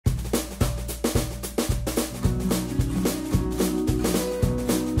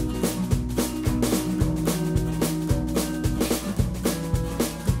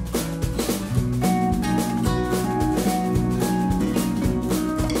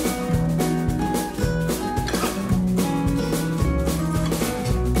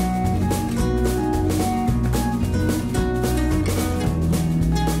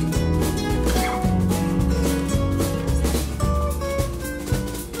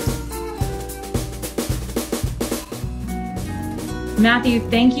Matthew,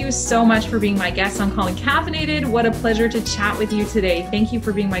 thank you so much for being my guest on Calling Caffeinated. What a pleasure to chat with you today. Thank you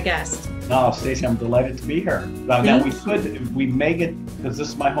for being my guest. No, Stacey, I'm delighted to be here. Now we may get, because this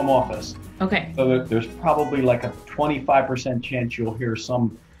is my home office. Okay. So there's probably like a 25% chance you'll hear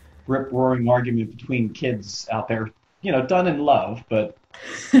some rip-roaring argument between kids out there, done in love, but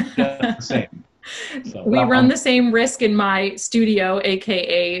just the same. So, we run the same risk in my studio,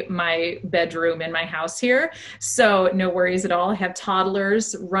 AKA my bedroom in my house here. So no worries at all. I have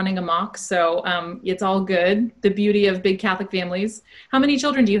toddlers running amok. So it's all good. The beauty of big Catholic families. How many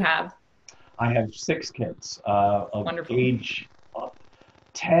children do you have? I have 6 kids of Wonderful. age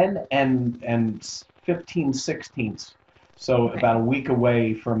 10 and 15 sixteenths. So Okay. about a week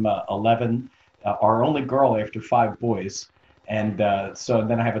away from 11, our only girl after 5 boys. And so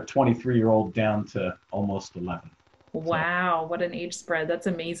then I have a 23-year-old down to almost 11. Wow, what an age spread. That's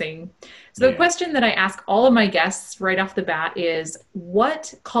amazing. So the question that I ask all of my guests right off the bat is,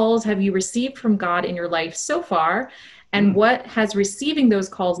 what calls have you received from God in your life so far? And what has receiving those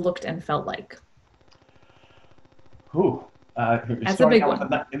calls looked and felt like? That's a big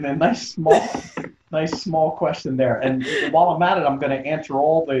one. In a nice small question there. And while I'm at it, I'm going to answer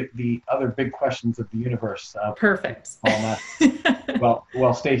all the other big questions of the universe. Perfect.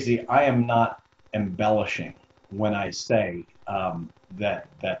 Well, Stacey, I am not embellishing when I say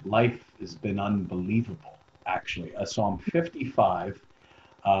that life has been unbelievable. Actually, so I'm 55,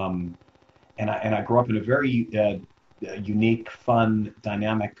 and I grew up in a very unique, fun,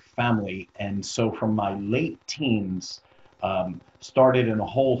 dynamic family, and so from my late teens. Started in a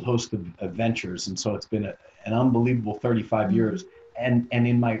whole host of adventures, and so it's been an unbelievable 35 years. And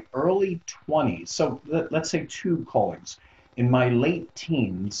in my early 20s, so let's say 2 callings. In my late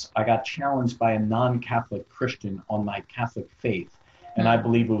teens, I got challenged by a non-Catholic Christian on my Catholic faith, and I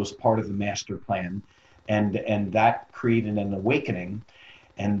believe it was part of the master plan, and that created an awakening.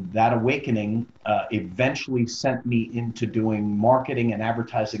 And that awakening eventually sent me into doing marketing and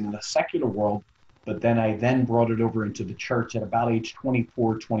advertising in the secular world. But then I brought it over into the church at about age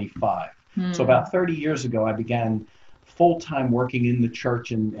 24, 25. So about 30 years ago, I began full-time working in the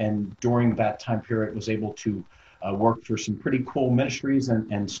church. And during that time period, was able to work for some pretty cool ministries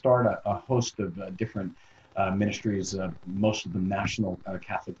and start a host of different ministries, most of them national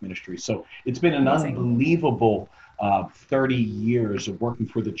Catholic ministries. So it's been an unbelievable 30 years of working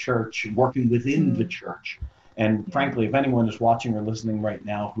for the church, working within the church. And frankly, if anyone is watching or listening right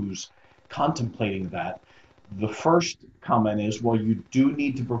now who's contemplating that, the first comment is, well, you do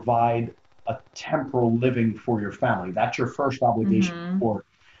need to provide a temporal living for your family. That's your first obligation for,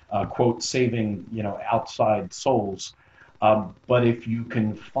 quote, saving, outside souls. But if you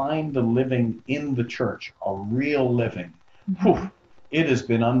can find the living in the church, a real living, it has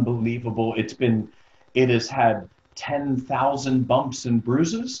been unbelievable. It has had 10,000 bumps and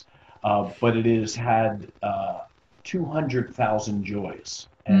bruises, but it has had 200,000 joys.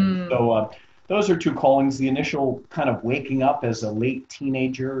 And so those are 2 callings. The initial kind of waking up as a late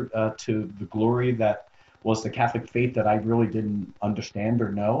teenager to the glory that was the Catholic faith that I really didn't understand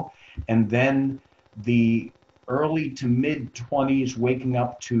or know. And then the early to mid 20s waking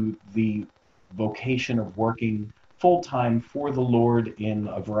up to the vocation of working full-time for the Lord in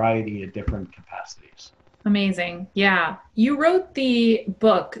a variety of different capacities. Amazing. Yeah. You wrote the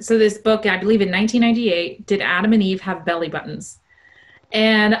book. So this book, I believe in 1998, Did Adam and Eve Have Belly Buttons?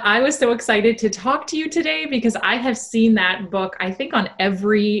 And I was so excited to talk to you today because I have seen that book, I think, on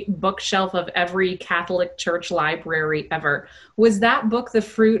every bookshelf of every Catholic church library ever. Was that book the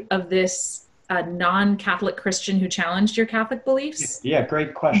fruit of this non-Catholic Christian who challenged your Catholic beliefs? Yeah,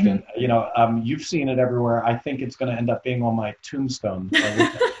 great question. You've seen it everywhere. I think it's going to end up being on my tombstone,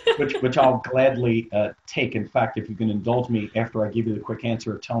 which I'll gladly take. In fact, if you can indulge me after I give you the quick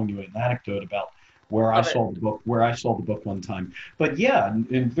answer of telling you an anecdote about where I saw the book one time. But yeah,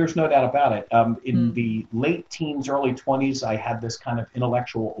 and there's no doubt about it. In the late teens, early 20s, I had this kind of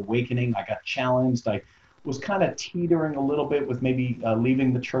intellectual awakening. I got challenged. I was kind of teetering a little bit with maybe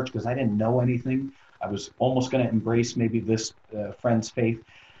leaving the church because I didn't know anything. I was almost going to embrace maybe this friend's faith.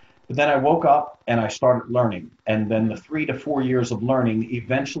 But then I woke up and I started learning. And then the 3 to 4 years of learning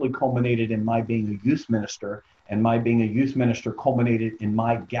eventually culminated in my being a youth minister. And my being a youth minister culminated in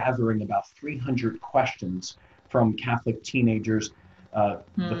my gathering about 300 questions from Catholic teenagers.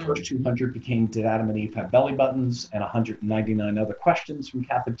 The first 200 became, did Adam and Eve have belly buttons? And 199 other questions from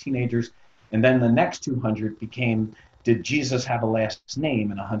Catholic teenagers. And then the next 200 became, did Jesus have a last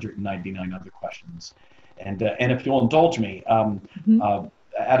name? And 199 other questions. And if you'll indulge me,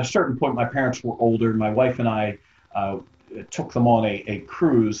 at a certain point, my parents were older. My wife and I took them on a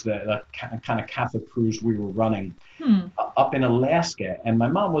cruise, a kind of Catholic cruise we were running. up in Alaska, and my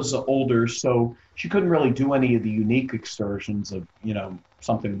mom was older, so she couldn't really do any of the unique excursions of,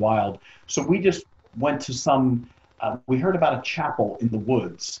 something wild. So we just went to we heard about a chapel in the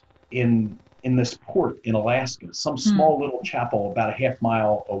woods in this port in Alaska, some small little chapel about a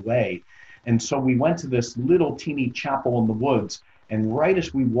half-mile away. And so we went to this little teeny chapel in the woods, and right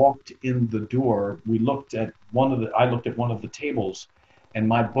as we walked in the door, I looked at one of the tables, and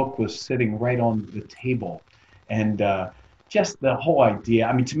my book was sitting right on the table. And just the whole idea,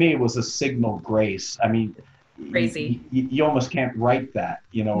 I mean, to me, it was a signal grace. I mean, Crazy. you almost can't write that,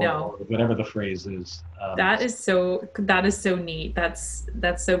 No. or whatever the phrase is. That is so neat. That's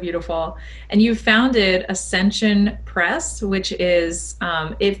so beautiful. And you founded Ascension Press, which is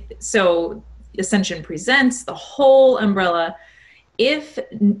if so Ascension presents the whole umbrella. If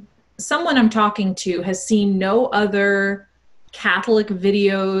someone I'm talking to has seen no other Catholic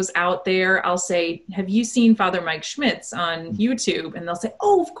videos out there, I'll say, have you seen Father Mike Schmitz on YouTube? And they'll say,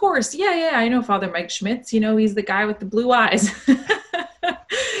 oh, of course. Yeah, I know Father Mike Schmitz. He's the guy with the blue eyes.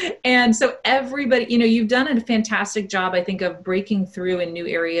 And so everybody, you've done a fantastic job, I think, of breaking through in new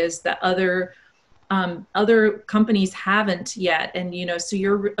areas that other companies haven't yet. And, so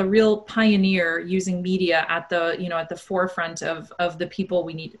you're a real pioneer using media at the forefront of the people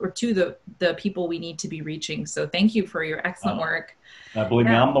we need, or to the people we need to be reaching. So thank you for your excellent work. Believe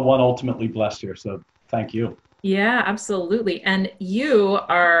me, I'm the one ultimately blessed here. So thank you. Yeah, absolutely. And you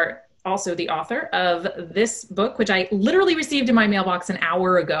are also the author of this book, which I literally received in my mailbox an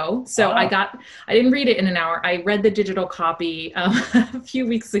hour ago. So I didn't read it in an hour. I read the digital copy a few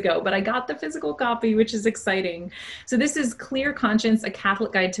weeks ago, but I got the physical copy, which is exciting. So this is Clear Conscience, A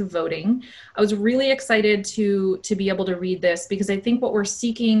Catholic Guide to Voting. I was really excited to be able to read this because I think what we're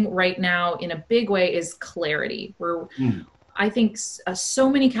seeking right now in a big way is clarity. I think so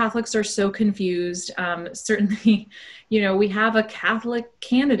many Catholics are so confused. Certainly, we have a Catholic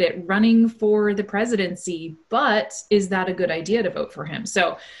candidate running for the presidency, but is that a good idea to vote for him?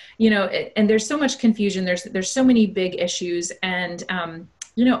 So, and there's so much confusion. There's so many big issues. And,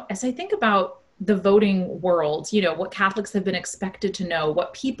 as I think about the voting world, what Catholics have been expected to know,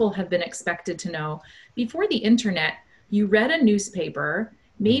 what people have been expected to know before the internet, you read a newspaper.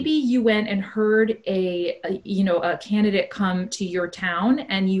 Maybe you went and heard a candidate come to your town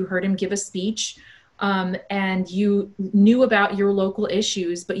and you heard him give a speech, and you knew about your local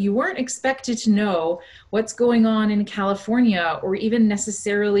issues, but you weren't expected to know what's going on in California or even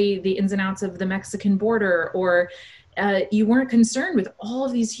necessarily the ins and outs of the Mexican border, or you weren't concerned with all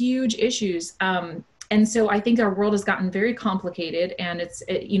of these huge issues. And so I think our world has gotten very complicated, and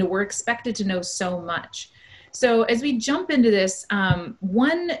we're expected to know so much. So as we jump into this,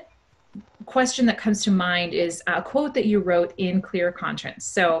 one question that comes to mind is a quote that you wrote in Clear Conscience.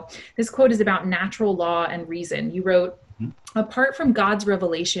 So this quote is about natural law and reason. You wrote, apart from God's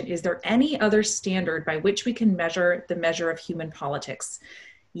revelation, is there any other standard by which we can measure the measure of human politics?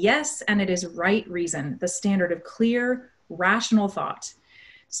 Yes, and it is right reason, the standard of clear, rational thought.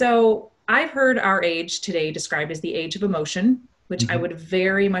 So I've heard our age today described as the age of emotion, which I would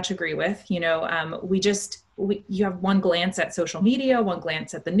very much agree with. You have one glance at social media, one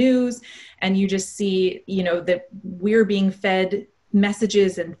glance at the news, and you just see, that we're being fed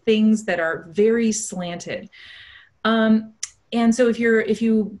messages and things that are very slanted. And so if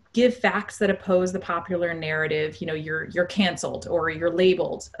you give facts that oppose the popular narrative, you're canceled, or you're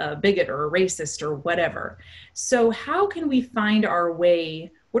labeled a bigot or a racist or whatever. So how can we find our way?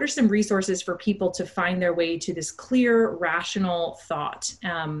 What are some resources for people to find their way to this clear, rational thought?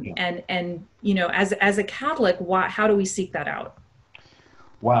 And as a Catholic, how do we seek that out?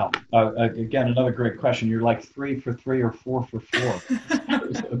 Wow. Again, another great question. You're like 3 for 3 or 4 for 4.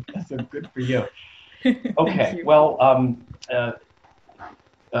 That's good for you. Okay. You. Well,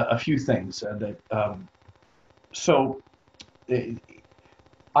 a few things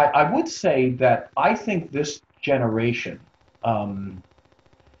I would say that I think this generation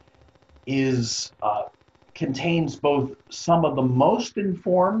contains both some of the most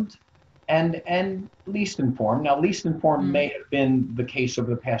informed and least informed. Now, least informed may have been the case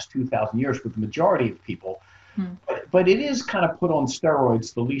over the past 2,000 years with the majority of people, but it is kind of put on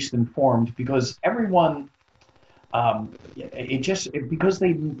steroids, the least informed, because everyone, because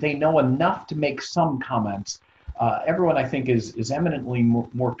they know enough to make some comments. Everyone, I think, is eminently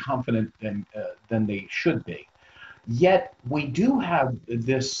more confident than they should be. Yet we do have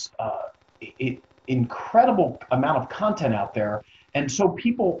this incredible amount of content out there, and so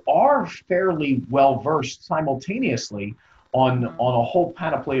people are fairly well versed simultaneously on a whole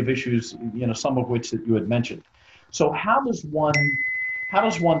panoply of issues, some of which that you had mentioned. So how does one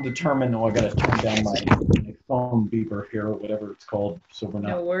determine? Oh, I got to turn down my phone beeper here, or whatever it's called, so we're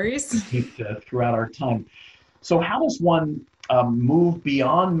No not worries. throughout our time. So how does one move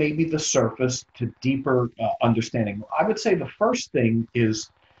beyond maybe the surface to deeper understanding? I would say the first thing is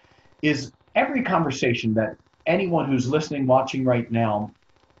every conversation that anyone who's listening, watching right now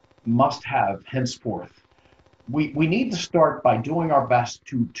must have henceforth. We need to start by doing our best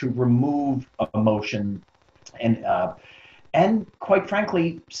to remove emotion and and quite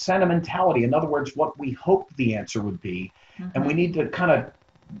frankly, sentimentality. In other words, what we hope the answer would be. And we Mm-hmm. need to kind of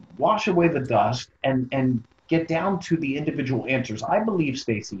wash away the dust and get down to the individual answers. I believe,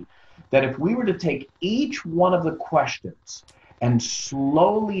 Stacy, that if we were to take each one of the questions and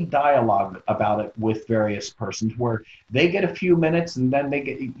slowly dialogue about it with various persons, where they get a few minutes and then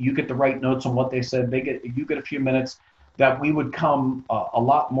you get the right notes on what they said, you get a few minutes, that we would come a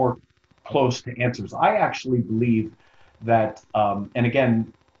lot more close to answers. I actually believe that, and again,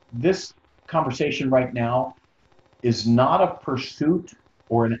 this conversation right now is not a pursuit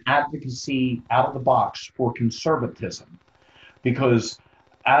or an advocacy out of the box for conservatism, because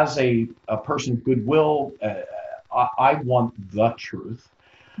as a person of goodwill, I want the truth.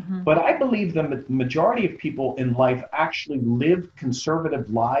 Mm-hmm. But I believe the majority of people in life actually live conservative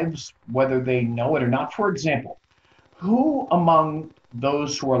lives, whether they know it or not. For example, who among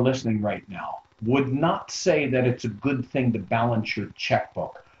those who are listening right now would not say that it's a good thing to balance your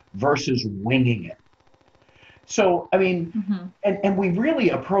checkbook versus winging it? So, I mean, Mm-hmm. and we really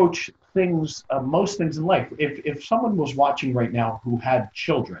approach things, most things in life. If someone was watching right now who had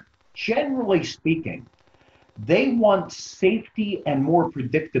children, generally speaking, they want safety and more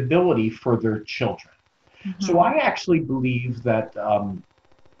predictability for their children. So Mm-hmm. I actually believe that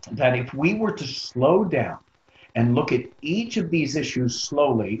if we were to slow down and look at each of these issues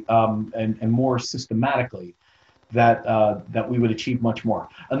slowly and more systematically, that we would achieve much more.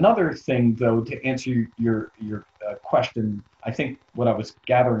 Another thing, though, to answer your question, I think what I was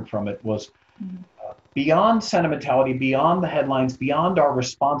gathering from it was beyond sentimentality, beyond the headlines, beyond our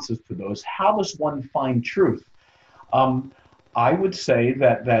responses to those. How does one find truth? Um, I would say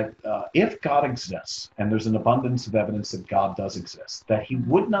that if God exists, and there's an abundance of evidence that God does exist, that He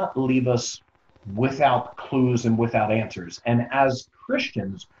Mm-hmm. would not leave us without clues and without answers. And as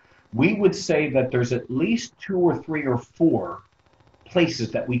Christians, we would say that there's at least two or three or four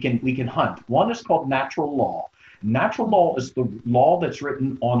places that we can hunt. One is called natural law. Natural law is the law that's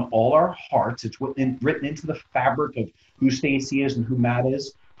written on all our hearts. It's written into the fabric of who Stacy is and who Matt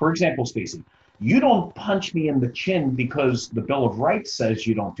is. For example, Stacy, you don't punch me in the chin because the Bill of Rights says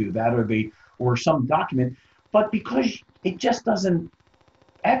you don't do that, or some document, but because it just doesn't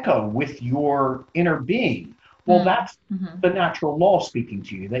echo with your inner being. Well, that's Mm-hmm. the natural law speaking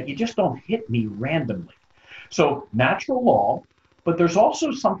to you, that you just don't hit me randomly. So, natural law, but there's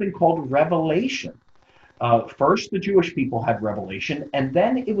also something called revelation. First, the Jewish people had revelation, and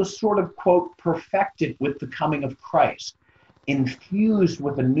then it was sort of, quote, perfected with the coming of Christ, infused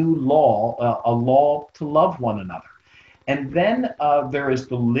with a new law, a law to love one another. And then there is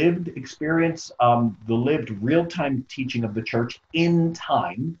the lived experience, the lived real-time teaching of the church in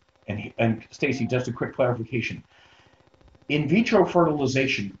time. And Stacy, just a quick clarification. In vitro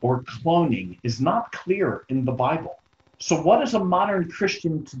fertilization or cloning is not clear in the Bible. So what is a modern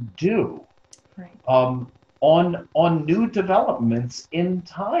Christian to do Right. on new developments in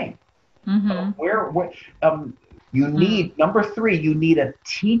time? Mm-hmm. Where you Mm. need number three, you need a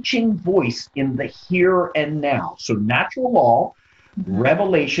teaching voice in the here and now. So natural law, Mm-hmm.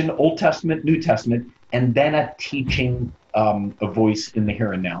 revelation, Old Testament, New Testament, and then a teaching, a voice in the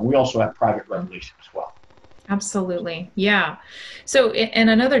here and now. We also have private revelation as well. Absolutely. Yeah. So, and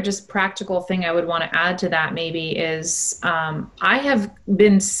another just practical thing I would want to add to that maybe is I have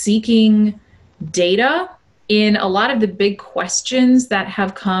been seeking data in a lot of the big questions that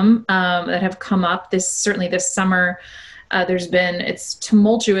have come up this certainly this summer. It's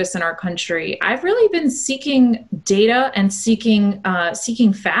tumultuous in our country. I've really been seeking data and seeking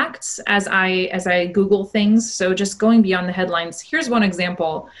facts as I Google things. So just going beyond the headlines. Here's one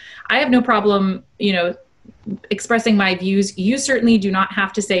example. I have no problem, expressing my views. You certainly do not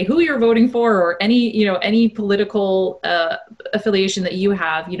have to say who you're voting for or any political affiliation that you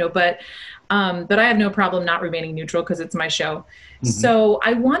have, but I have no problem not remaining neutral because it's my show. Mm-hmm. So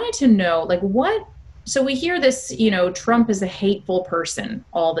I wanted to know, so we hear this, Trump is a hateful person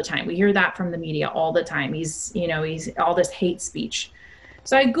all the time. We hear that from the media all the time. He's all this hate speech.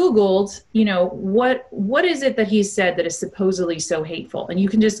 So I Googled, what is it that he said that is supposedly so hateful? And you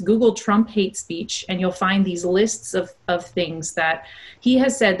can just Google Trump hate speech and you'll find these lists of things that he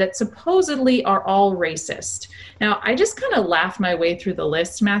has said that supposedly are all racist. Now, I just kind of laughed my way through the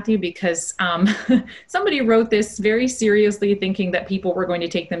list, Matthew, because somebody wrote this very seriously, thinking that people were going to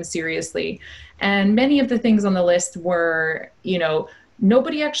take them seriously. And many of the things on the list were,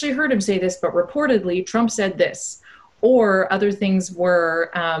 nobody actually heard him say this, but reportedly Trump said this. Or other things were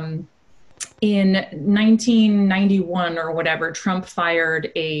in 1991 or whatever, Trump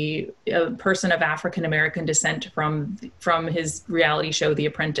fired a person of African American descent from his reality show, The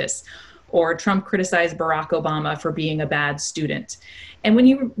Apprentice. Or Trump criticized Barack Obama for being a bad student. And when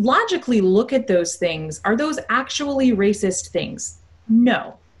you logically look at those things, are those actually racist things?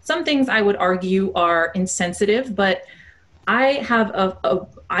 No. Some things I would argue are insensitive, but I have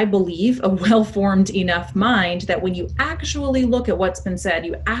I believe, a well-formed enough mind that when you actually look at what's been said,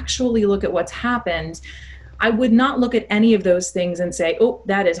 you actually look at what's happened, I would not look at any of those things and say, oh,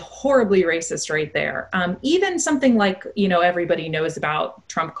 that is horribly racist right there. Even something like, everybody knows about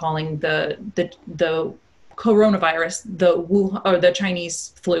Trump calling the coronavirus, the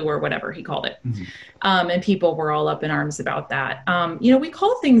Chinese flu or whatever he called it. Mm-hmm. And people were all up in arms about that. We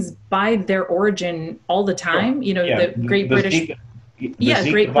call things by their origin all the time. Sure. The Great British...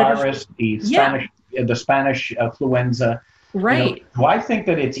 Zika virus, the Spanish influenza. Right. Do I think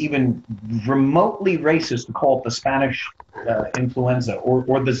that it's even remotely racist to call it the Spanish influenza or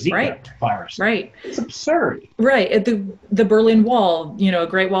the Zika virus? Right. It's absurd. Right. The Berlin Wall,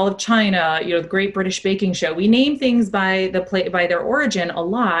 Great Wall of China, the Great British Baking Show. We name things by their origin a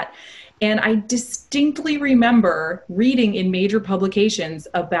lot. And I distinctly remember reading in major publications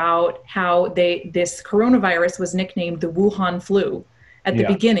about how this coronavirus was nicknamed the Wuhan flu at the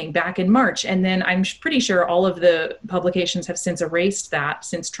beginning, back in March. And then I'm pretty sure all of the publications have since erased that,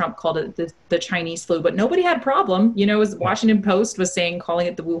 since Trump called it the Chinese flu. But nobody had a problem. Washington Post was calling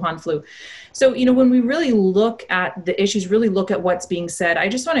it the Wuhan flu. So, when we really look at the issues, really look at what's being said, I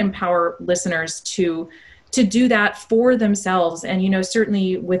just want to empower listeners to do that for themselves. And,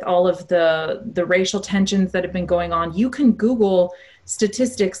 certainly with all of the racial tensions that have been going on, you can Google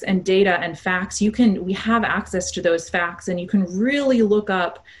statistics and data and facts. We have access to those facts, and you can really look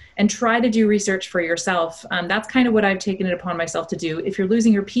up and try to do research for yourself. That's kind of what I've taken it upon myself to do. If you're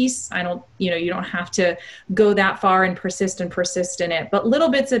losing your peace, you don't have to go that far and persist in it, but little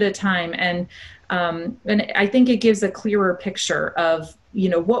bits at a time. And I think it gives a clearer picture of,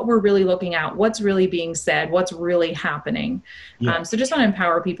 what we're really looking at, what's really being said, what's really happening. Yeah. So just want to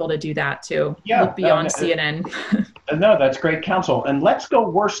empower people to do that too. Yeah. Look beyond CNN. No, that's great counsel. And let's go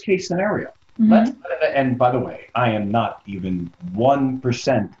worst case scenario. Mm-hmm. And by the way, I am not even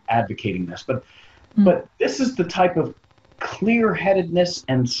 1% advocating this, but this is the type of clear-headedness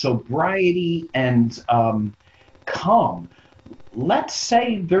and sobriety and calm. Let's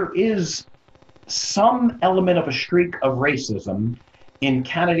say there is some element of a streak of racism in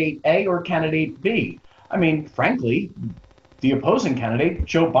candidate A or candidate B. I mean, frankly, the opposing candidate,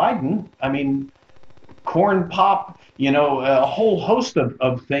 Joe Biden, corn pop, a whole host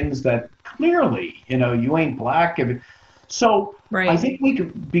of things that clearly, you ain't black. So I think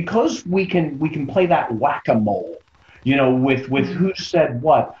because we can play that whack-a-mole, with who said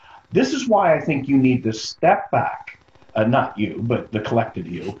what. This is why I think you need to step back. Not you, but the collective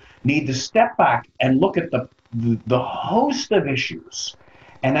you need to step back and look at the host of issues.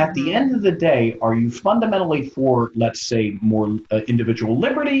 And at the end of the day, are you fundamentally for, let's say, more individual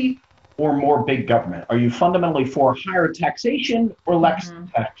liberty or more big government? Are you fundamentally for higher taxation or less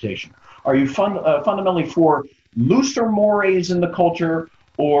taxation? Are you fundamentally for looser mores in the culture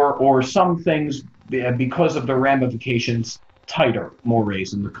or some things, because of the ramifications, tighter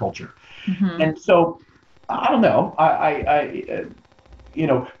mores in the culture? Mm-hmm. And so, I don't know.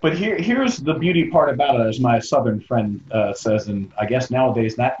 But here's the beauty part about it, as my Southern friend says, and I guess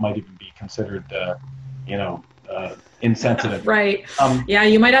nowadays that might even be considered, insensitive. Right. Yeah,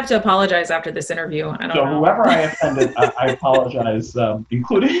 you might have to apologize after this interview. I don't know. Whoever I offended, I apologize,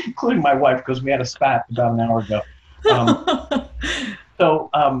 including my wife, because we had a spat about an hour ago. So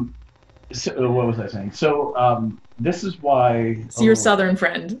what was I saying? So this is why. So your Southern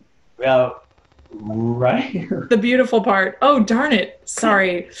friend. Right. The beautiful part. Oh, darn it.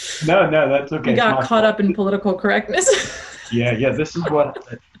 Sorry. No, that's okay. We got caught up in political correctness. Yeah. This is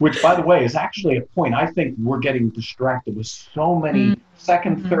which, by the way, is actually a point. I think we're getting distracted with so many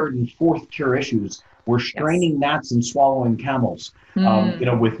second, third, and fourth tier issues. We're straining gnats and swallowing camels,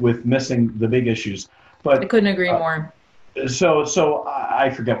 with missing the big issues. But I couldn't agree more. So I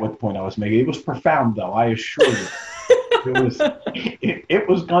forget what point I was making. It was profound, though, I assure you. it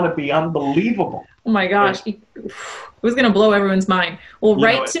was going to be unbelievable. Oh my gosh. It was going to blow everyone's mind. Well, You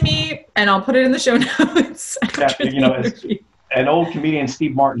write know, to me and I'll put it in the show notes yeah, after the it's interview. an old comedian,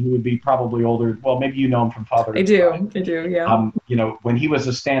 Steve Martin, who would be probably older. Well, maybe you know him from Father I of the Bride. do. Yeah. When he was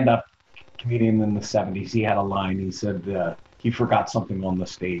a stand-up comedian in the 70s, he had a line. He said he forgot something on the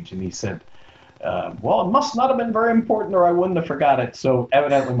stage, and he said, well, it must not have been very important or I wouldn't have forgot it. So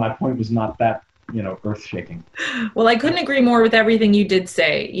evidently my point was not that, earth-shaking. Well, I couldn't agree more with everything you did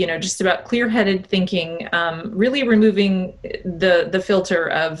say, just about clear-headed thinking, really removing the filter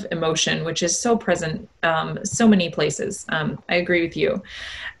of emotion, which is so present so many places. I agree with you.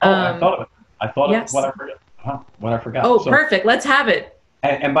 Oh, I thought of it. I thought of Yes. what I forgot. What I forgot. Oh, So, perfect. Let's have it.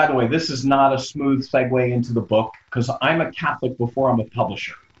 and by the way, this is not a smooth segue into the book because I'm a Catholic before I'm a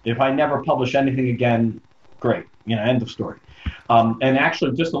publisher. If I never publish anything again, great. End of story. And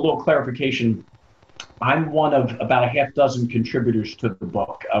actually, just a little clarification. I'm one of about a half dozen contributors to the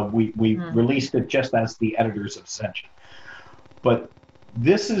book. We released it just as the editors of Ascension. But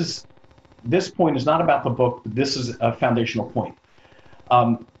this point is not about the book, but this is a foundational point.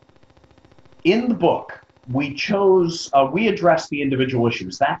 In the book, we address the individual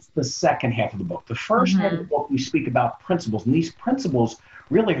issues. That's the second half of the book. The first half of the book, we speak about principles, and these principles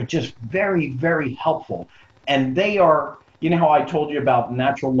really are just very, very helpful. And they are, how I told you about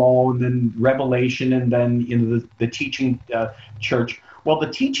natural law and then revelation and then, the teaching church. Well,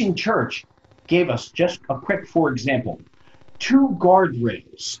 the teaching church gave us just a quick, for example, 2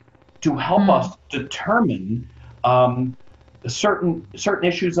 guardrails to help us determine certain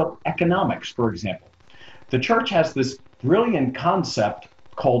issues of economics, for example. The church has this brilliant concept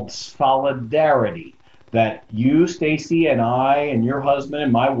called solidarity that you, Stacy, and I, and your husband,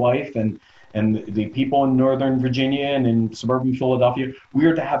 and my wife, and the people in Northern Virginia and in suburban Philadelphia, we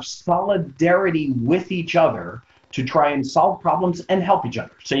are to have solidarity with each other to try and solve problems and help each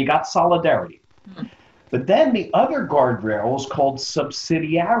other. So you got solidarity. But then the other guardrail is called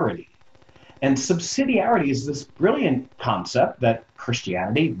subsidiarity. And subsidiarity is this brilliant concept that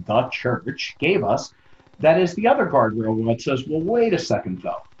Christianity, the church, gave us. That is the other guardrail where it says, well, wait a second,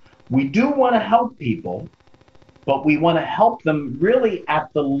 though. We do want to help people, but we want to help them really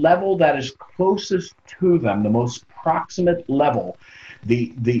at the level that is closest to them, the most proximate level,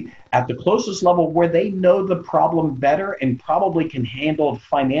 at the closest level where they know the problem better and probably can handle it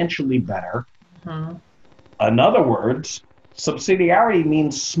financially better. In other words, subsidiarity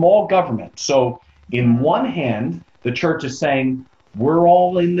means small government. So in one hand, the church is saying, we're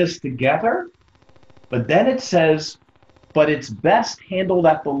all in this together, but then it says, but it's best handled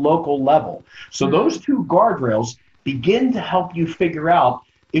at the local level. So those 2 guardrails begin to help you figure out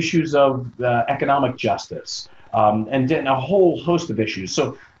issues of economic justice and a whole host of issues.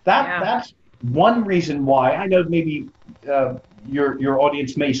 So that's one reason why I know maybe your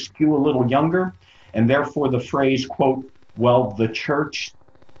audience may skew a little younger, and therefore the phrase, quote, well, the church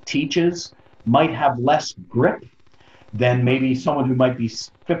teaches might have less grip than maybe someone who might be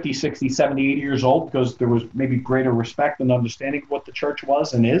 50, 60, 70, 80 years old, because there was maybe greater respect and understanding of what the church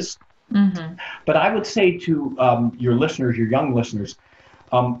was and is. But I would say to your listeners, your young listeners,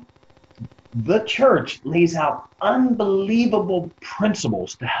 the church lays out unbelievable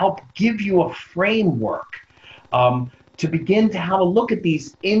principles to help give you a framework to begin to have a look at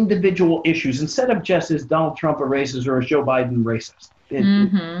these individual issues instead of just is Donald Trump a racist or is Joe Biden racist.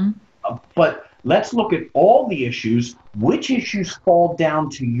 But let's look at all the issues. Which issues fall down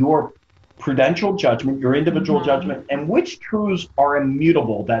to your prudential judgment, your individual judgment, and which truths are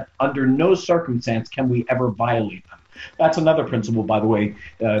immutable that under no circumstance can we ever violate them? That's another principle, by the way,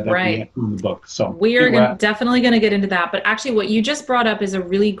 that we have in the book. So we are definitely going to get into that. But actually, what you just brought up is a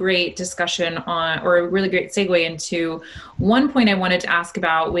really great discussion on, or a really great segue into one point I wanted to ask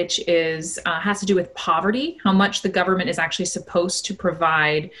about, which is has to do with poverty, how much the government is actually supposed to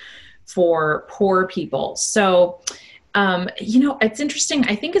provide for poor people. So, it's interesting.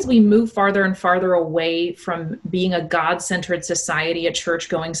 I think as we move farther and farther away from being a God-centered society, a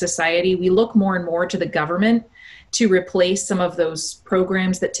church-going society, we look more and more to the government to replace some of those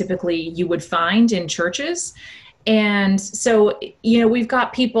programs that typically you would find in churches. And so, we've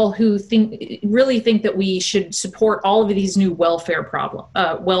got people who really think that we should support all of these new welfare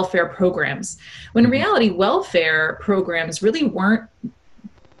programs, when in reality, welfare programs really weren't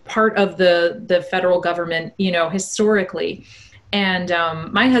part of the federal government, historically. And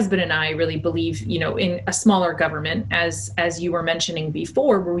my husband and I really believe, in a smaller government, as you were mentioning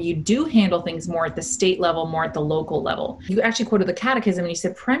before, where you do handle things more at the state level, more at the local level. You actually quoted the Catechism and you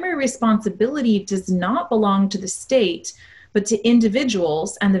said primary responsibility does not belong to the state, but to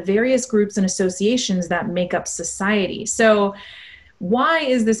individuals and the various groups and associations that make up society. So why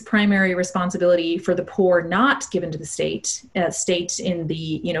is this primary responsibility for the poor not given to the state in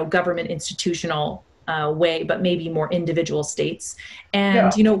the, government institutional way, but maybe more individual states?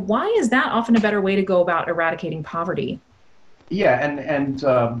 And, Yeah, why is that often a better way to go about eradicating poverty? yeah, and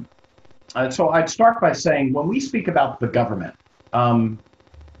so I'd start by saying when we speak about the government,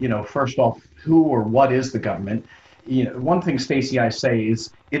 first off, who or what is the government? One thing, Stacey, I say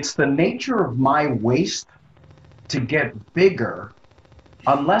is it's the nature of my waste to get bigger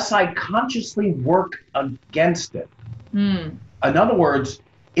unless I consciously work against it. Mm. In other words,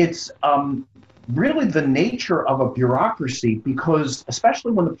 it's really the nature of a bureaucracy because,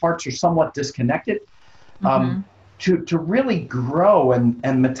 especially when the parts are somewhat disconnected, Mm-hmm. to really grow and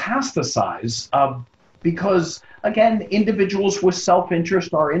metastasize because, again, individuals with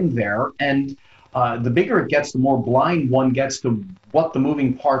self-interest are in there. And the bigger it gets, the more blind one gets to what the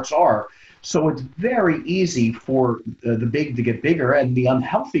moving parts are. So it's very easy for the big to get bigger and the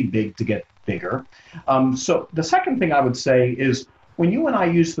unhealthy big to get bigger. So the second thing I would say is when you and I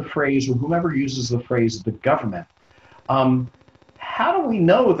use the phrase, or whomever uses the phrase, the government, how do we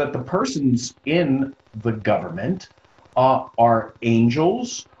know that the persons in the government are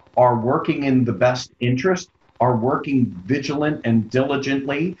angels, are working in the best interest, are working vigilant and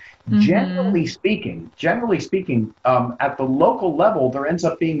diligently? Mm-hmm. Generally speaking, at the local level, there ends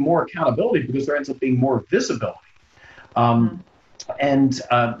up being more accountability because there ends up being more visibility. Um, and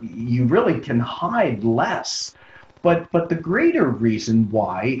you really can hide less. But the greater reason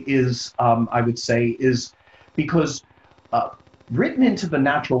why is, I would say, is because uh, written into the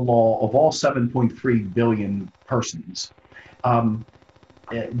natural law of all 7.3 billion persons,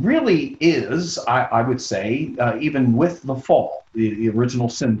 it really is, I would say, even with the fall, the original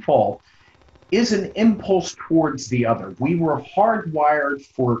sin fall, is an impulse towards the other. We were hardwired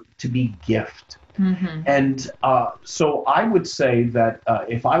to be gift. Mm-hmm. And so I would say that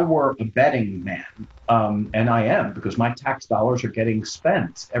if I were a betting man, and I am because my tax dollars are getting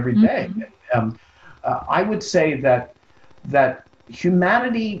spent every day, Mm-hmm. I would say that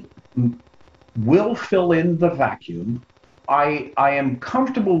humanity will fill in the vacuum. I am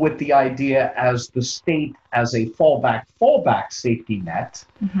comfortable with the idea as the state as a fallback safety net.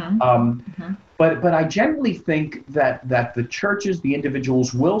 Mm-hmm. Um, Mm-hmm. but I generally think that the churches, the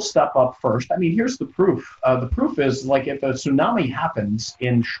individuals will step up first. I mean, here's the proof. The proof is like if a tsunami happens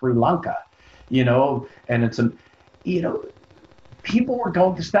in Sri Lanka, and it's a, you know, people are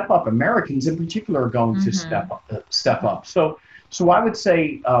going to step up. Americans in particular are going to Mm-hmm. step up. So I would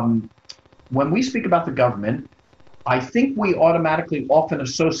say when we speak about the government, I think we automatically often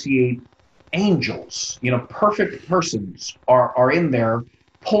associate angels, perfect persons are in there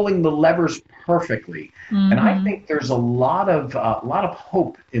pulling the levers perfectly. And I Mm-hmm. think there's a lot of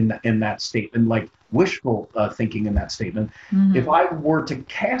hope in that statement, like wishful thinking in that statement. If Mm-hmm. I were to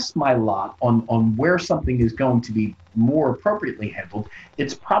cast my lot on where something is going to be more appropriately handled,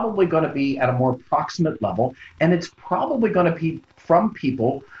 it's probably going to be at a more proximate level, and it's probably going to be from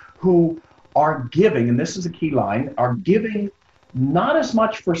people who are giving, and this is a key line, are giving not as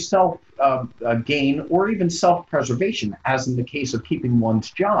much for self gain or even self preservation, as in the case of keeping one's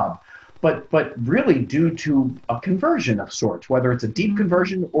job, but really due to a conversion of sorts, whether it's a deep Mm-hmm.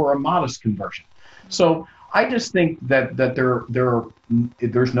 conversion or a modest conversion. So I just think that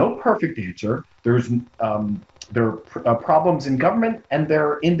there's no perfect answer. There are problems in government, and there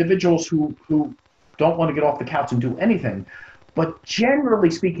are individuals who don't want to get off the couch and do anything. But generally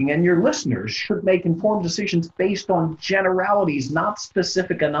speaking, and your listeners should make informed decisions based on generalities, not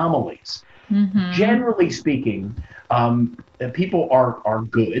specific anomalies. Mm-hmm. Generally speaking, people are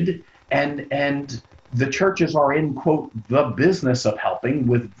good, and the churches are in, quote, the business of helping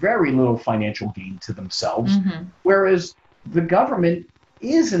with very little financial gain to themselves, Mm-hmm. whereas the government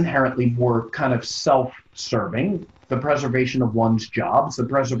is inherently more kind of self-serving, the preservation of one's jobs, the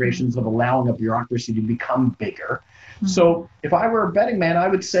preservations of allowing a bureaucracy to become bigger. Mm-hmm. So if I were a betting man, I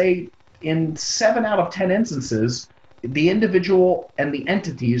would say in 7 out of 10 instances, the individual and the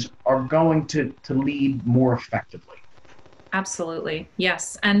entities are going to lead more effectively. Absolutely.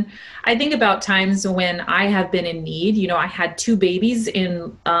 Yes. And I think about times when I have been in need. I had two babies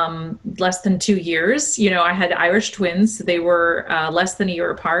in less than 2 years. I had Irish twins. They were less than a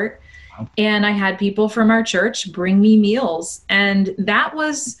year apart. And I had people from our church bring me meals. And that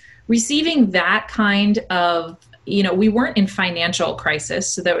was receiving that kind of, we weren't in financial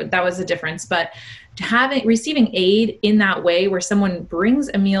crisis. So that was a difference. But receiving aid in that way, where someone brings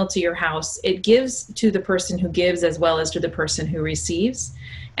a meal to your house, it gives to the person who gives as well as to the person who receives.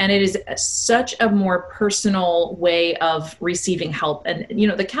 And it is such a more personal way of receiving help. And,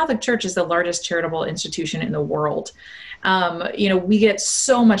 the Catholic Church is the largest charitable institution in the world. We get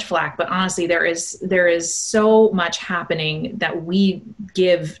so much flack, but honestly, there is so much happening that we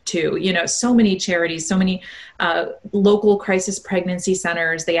give to, so many charities, so many local crisis pregnancy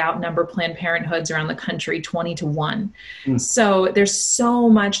centers. They outnumber Planned Parenthoods around the country 20-1. So there's so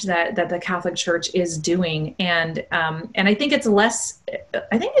much that the Catholic Church is doing. And I think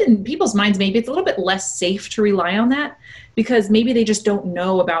I think in people's minds, maybe it's a little bit less safe to rely on that, because maybe they just don't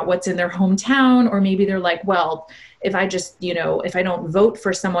know about what's in their hometown, or maybe they're like, well, if I just, if I don't vote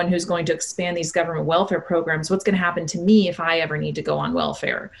for someone who's going to expand these government welfare programs, what's going to happen to me if I ever need to go on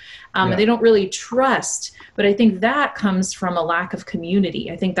welfare? And they don't really trust. But I think that comes from a lack of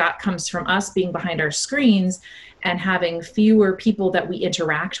community. I think that comes from us being behind our screens and having fewer people that we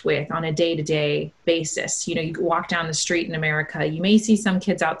interact with on a day-to-day basis. You walk down the street in America, you may see some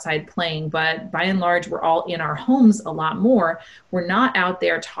kids outside playing, but by and large, we're all in our homes a lot more. We're not out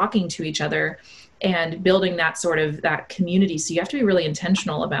there talking to each other and building that community. So you have to be really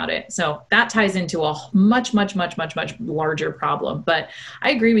intentional about it. So that ties into a much, much, much, much, much larger problem. But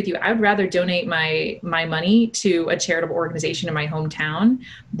I agree with you. I would rather donate my money to a charitable organization in my hometown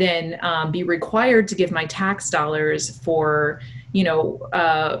than be required to give my tax dollars for,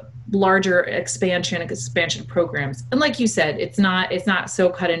 larger expansion programs. And like you said, it's not so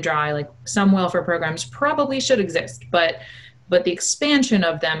cut and dry. Like, some welfare programs probably should exist, but the expansion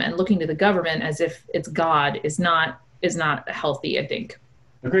of them and looking to the government as if it's God is not healthy, I think.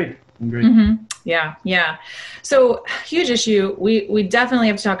 Agreed. Mm-hmm. Yeah. So, huge issue. We definitely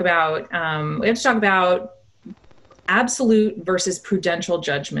have to talk about. We have to talk about absolute versus prudential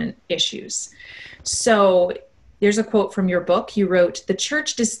judgment issues. So, there's a quote from your book. You wrote, "The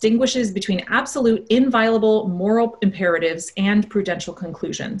Church distinguishes between absolute, inviolable moral imperatives and prudential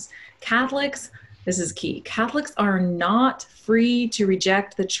conclusions. Catholics," this is key, "Catholics are not free to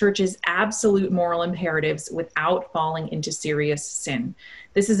reject the Church's absolute moral imperatives without falling into serious sin.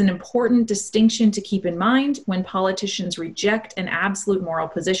 This is an important distinction to keep in mind when politicians reject an absolute moral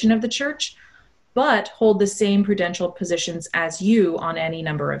position of the Church, but hold the same prudential positions as you on any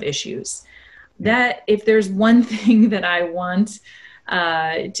number of issues." That, if there's one thing that I want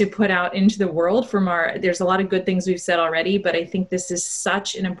to put out into the world there's a lot of good things we've said already, but I think this is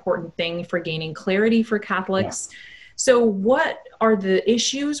such an important thing for gaining clarity for Catholics. Yeah. So what are the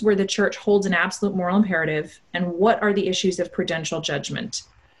issues where the Church holds an absolute moral imperative, and what are the issues of prudential judgment?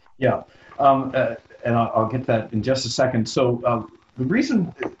 Yeah, and I'll get that in just a second. So the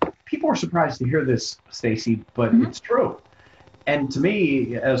reason people are surprised to hear this, Stacy, but it's true. And to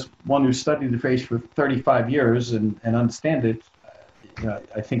me, as one who studied the faith for 35 years and understand it,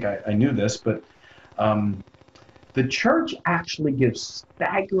 I think I knew this, but the Church actually gives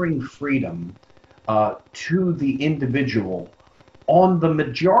staggering freedom to the individual on the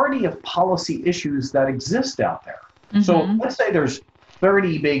majority of policy issues that exist out there. Mm-hmm. So let's say there's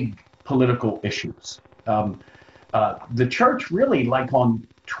 30 big political issues. The Church really, like on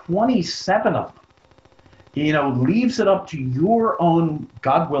 27 of them, leaves it up to your own,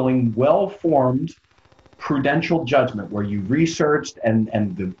 God willing, well-formed prudential judgment, where you researched and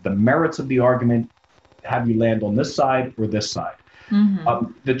the merits of the argument have you land on this side or this side.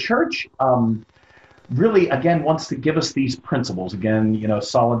 Mm-hmm. The Church really, again, wants to give us these principles. Again,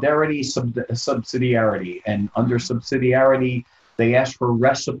 solidarity, subsidiarity, and under subsidiarity, they ask for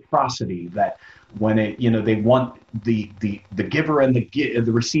reciprocity. That when they want the giver and the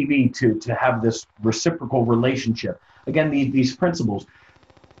receivee to have this reciprocal relationship. Again, these principles.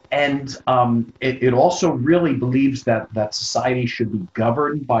 And it also really believes that society should be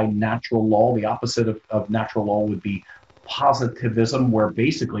governed by natural law. The opposite of natural law would be positivism, where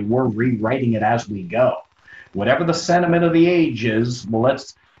basically we're rewriting it as we go. Whatever the sentiment of the age is, well,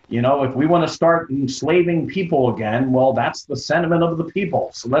 let's, if we want to start enslaving people again, well, that's the sentiment of the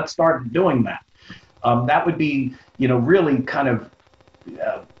people. So let's start doing that. That would be, really kind of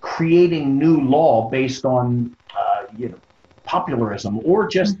creating new law based on, popularism, or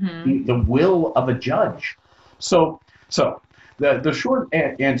just the will of a judge. So the short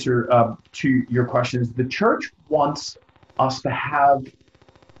answer to your question is the Church wants us to have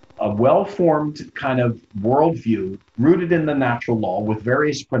a well-formed kind of worldview rooted in the natural law with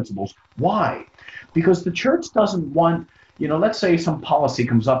various principles. Why? Because the Church doesn't want, let's say some policy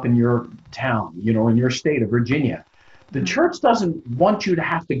comes up in your town, in your state of Virginia. The church doesn't want you to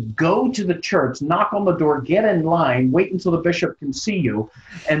have to go to the church, knock on the door, get in line, wait until the bishop can see you,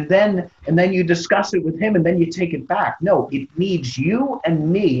 and then you discuss it with him, and then you take it back. No, it needs you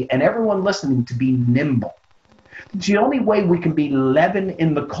and me and everyone listening to be nimble. The only way we can be leaven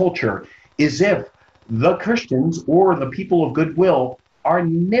in the culture is if the Christians or the people of goodwill are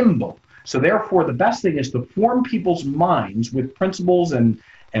nimble. So therefore, the best thing is to form people's minds with principles and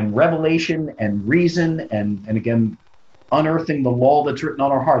revelation and reason and again, unearthing the law that's written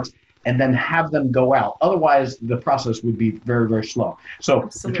on our hearts, and then have them go out. Otherwise, the process would be very, very slow. So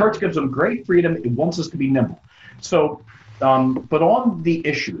Absolutely. The church gives them great freedom. It wants us to be nimble. So, but on the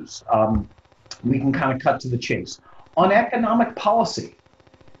issues, we can kind of cut to the chase. On economic policy,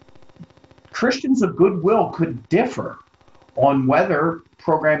 Christians of goodwill could differ on whether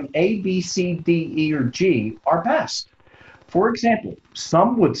program A, B, C, D, E, or G are best. For example,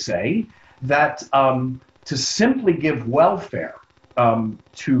 some would say that to simply give welfare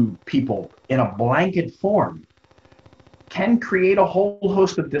to people in a blanket form can create a whole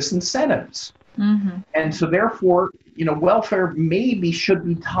host of disincentives. Mm-hmm. And so therefore, welfare maybe should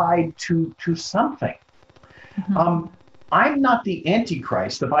be tied to something. Mm-hmm. I'm not the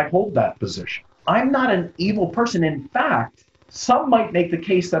Antichrist if I hold that position. I'm not an evil person. In fact, some might make the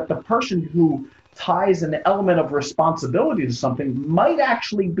case that the person who ties an element of responsibility to something might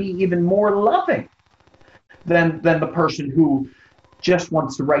actually be even more loving than the person who just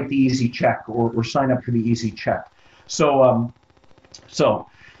wants to write the easy check or sign up for the easy check. So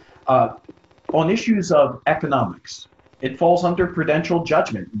on issues of economics, it falls under prudential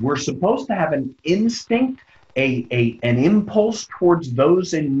judgment. We're supposed to have an instinct, an impulse towards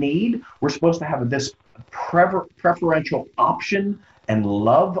those in need. We're supposed to have this preferential option and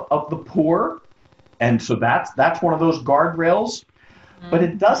love of the poor. And so that's one of those guardrails. But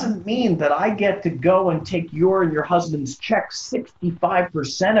it doesn't mean that I get to go and take your and your husband's check,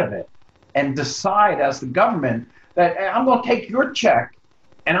 65% of it, and decide as the government that I'm going to take your check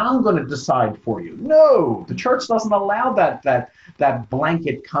and I'm going to decide for you. No, the church doesn't allow that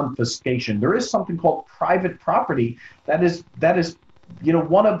blanket confiscation. There is something called private property that is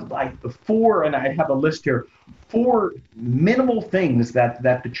one of like the four, and I have a list here, 4 minimal things that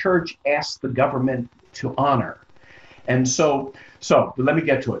the church asks the government to honor. And so let me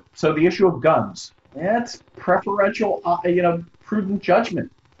get to it. So the issue of guns, it's preferential, prudent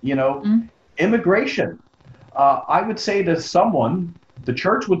judgment, immigration. I would say to someone, the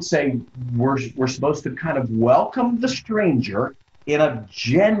church would say, we're supposed to kind of welcome the stranger in a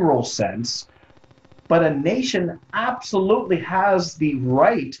general sense, but a nation absolutely has the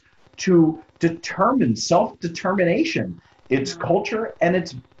right to determine self-determination, its culture and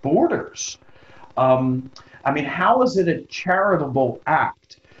its borders. How is it a charitable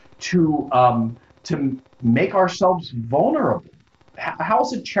act to make ourselves vulnerable? How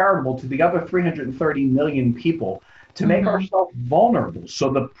is it charitable to the other 330 million people to make ourselves vulnerable? So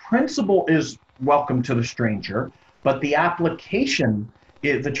the principle is welcome to the stranger, but the application,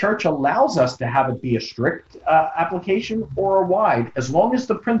 the church allows us to have it be a strict application or a wide, as long as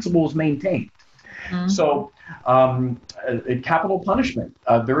the principle is maintained. Mm-hmm. So capital punishment,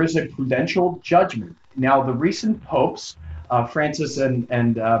 there is a prudential judgment. Now, the recent popes, Francis and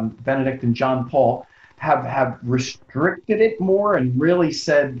Benedict and John Paul, have restricted it more and really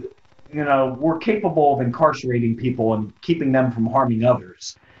said, we're capable of incarcerating people and keeping them from harming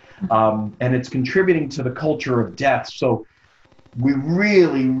others. And it's contributing to the culture of death. So we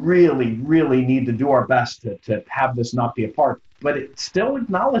really, really, really need to do our best to have this not be a part. But it still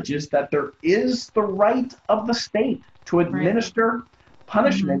acknowledges that there is the right of the state to administer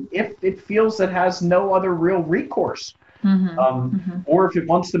punishment if it feels it has no other real recourse, or if it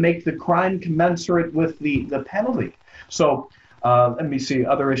wants to make the crime commensurate with the penalty. So let me see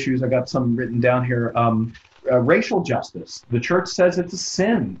other issues. I got some written down here. Racial justice. The church says it's a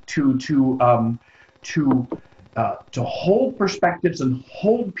sin to hold perspectives and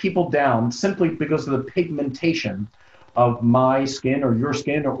hold people down simply because of the pigmentation of my skin or your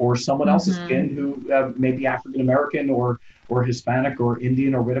skin or someone else's skin who may be African American or Hispanic or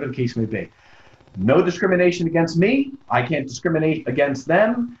Indian or whatever the case may be. No discrimination against me. I can't discriminate against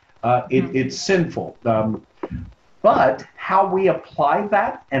them. It's sinful. But how we apply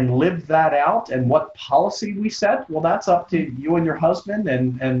that and live that out and what policy we set, well, that's up to you and your husband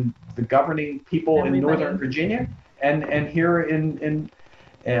and the governing people in Northern Virginia and here in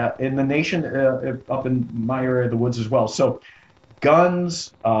the nation, up in my area of the woods as well. So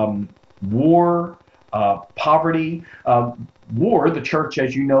guns, war, poverty, war, the church,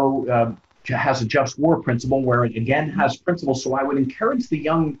 as you know, has a just war principle where it again has principles. So I would encourage the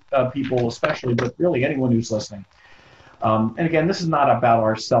young people especially, but really anyone who's listening, And again, this is not about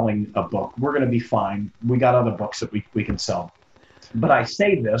our selling a book. We're going to be fine. We got other books that we can sell. But I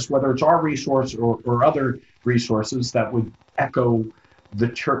say this, whether it's our resource or other resources that would echo the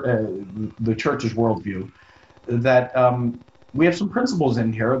church's worldview, that we have some principles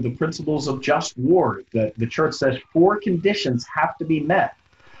in here, the principles of just war. That the church says 4 conditions have to be met.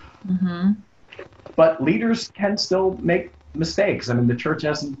 Mm-hmm. But leaders can still make mistakes. I mean, the church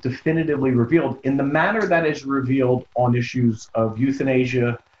hasn't definitively revealed in the manner that is revealed on issues of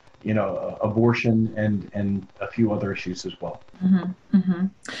euthanasia, abortion, and a few other issues as well. Mm-hmm. Mm-hmm.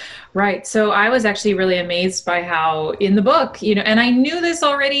 Right. So I was actually really amazed by how in the book, and I knew this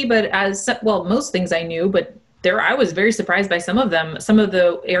already, but most things I knew, but I was very surprised by some of them, some of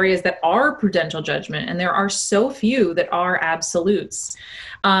the areas that are prudential judgment, and there are so few that are absolutes.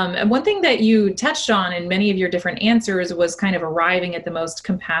 And one thing that you touched on in many of your different answers was kind of arriving at the most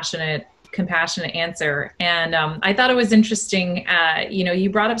compassionate answer. And I thought it was interesting. You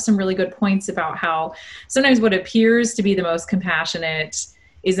brought up some really good points about how sometimes what appears to be the most compassionate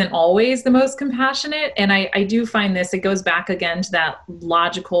isn't always the most compassionate. And I do find it goes back again to that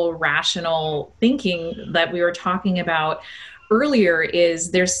logical, rational thinking that we were talking about earlier.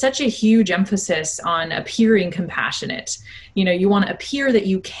 Is there's such a huge emphasis on appearing compassionate. You want to appear that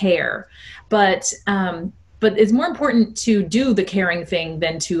you care, but it's more important to do the caring thing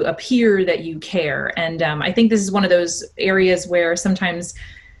than to appear that you care. And I think this is one of those areas where sometimes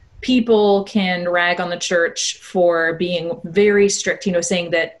people can rag on the church for being very strict, saying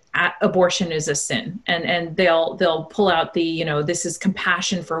that abortion is a sin, and they'll pull out the, this is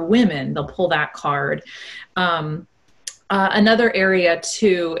compassion for women. They'll pull that card. Another area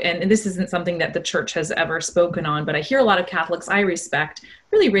too, and this isn't something that the church has ever spoken on, but I hear a lot of Catholics I respect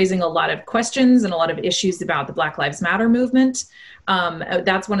really raising a lot of questions and a lot of issues about the Black Lives Matter movement.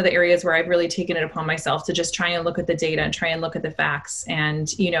 That's one of the areas where I've really taken it upon myself to just try and look at the data and try and look at the facts.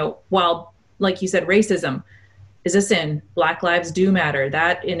 And, while, like you said, racism is a sin, Black lives do matter.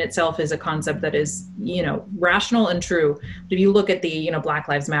 That in itself is a concept that is, rational and true. But if you look at the, Black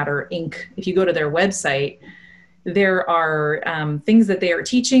Lives Matter Inc., if you go to their website, there are things that they are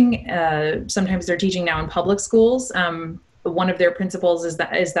teaching. Sometimes they're teaching now in public schools. One of their principles is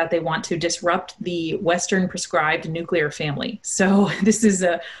that they want to disrupt the Western prescribed nuclear family. So this is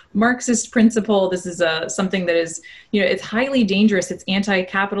a Marxist principle. This is something that is, it's highly dangerous. It's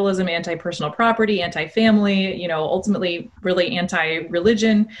anti-capitalism, anti-personal property, anti-family, ultimately really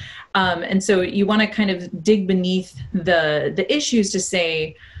anti-religion. And so you want to kind of dig beneath the issues to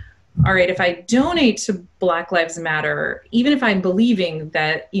say, all right, if I donate to Black Lives Matter, even if I'm believing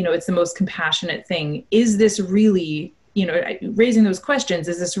that, it's the most compassionate thing, is this really, raising those questions,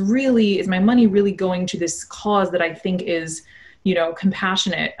 is my money really going to this cause that I think is,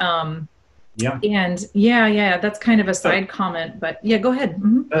 compassionate? Yeah. And yeah, that's kind of a side comment, but yeah, go ahead.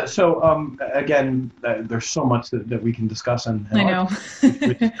 Mm-hmm. Again, there's so much that we can discuss, and I know.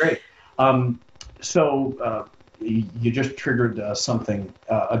 which is great. You just triggered something.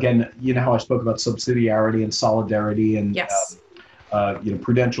 Again, how I spoke about subsidiarity and solidarity and yes.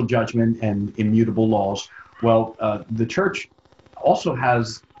 Prudential judgment and immutable laws. Well, the church also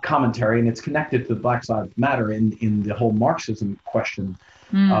has commentary, and it's connected to the Black Lives Matter in the whole Marxism question.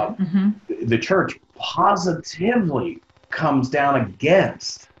 Mm-hmm. The church positively comes down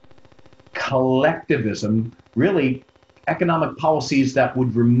against collectivism, really economic policies that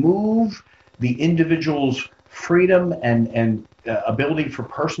would remove the individual's freedom and ability for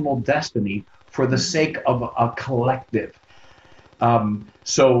personal destiny for the sake of a collective.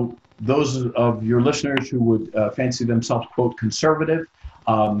 So those of your listeners who would fancy themselves, quote, conservative,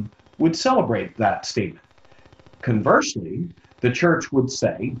 would celebrate that statement. Conversely, the church would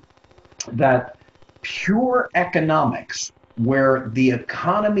say that pure economics, where the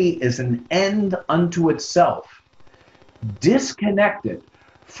economy is an end unto itself, disconnected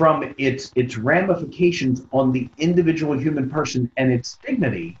from its ramifications on the individual human person and its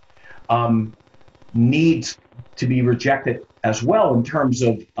dignity, needs to be rejected as well in terms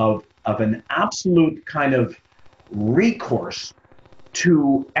of an absolute kind of recourse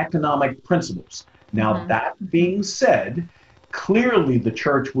to economic principles. Now, that being said, clearly the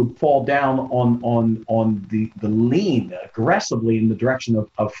church would fall down on the lean aggressively in the direction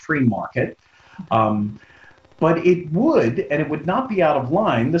of free market. But it would not be out of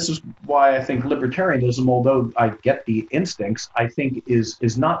line. This is why I think libertarianism, although I get the instincts, I think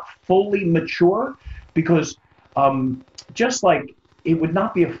is not fully mature, because just like it would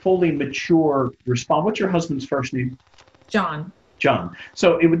not be a fully mature response. What's your husband's first name? John. John.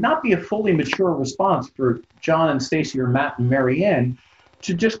 So it would not be a fully mature response for John and Stacy or Matt and Mary Ann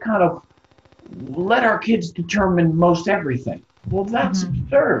to just kind of let our kids determine most everything. Well, that's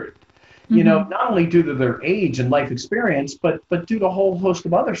absurd. Not only due to their age and life experience, but due to a whole host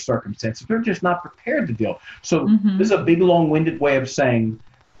of other circumstances. They're just not prepared to deal. So this is a big, long-winded way of saying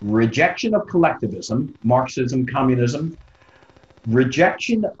rejection of collectivism, Marxism, communism,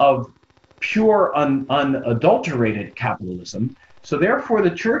 rejection of pure, unadulterated capitalism. So therefore,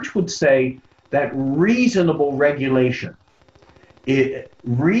 the church would say that reasonable regulation,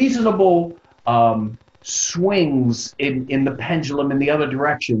 reasonable swings in the pendulum in the other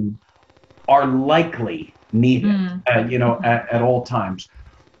direction are likely needed, at all times.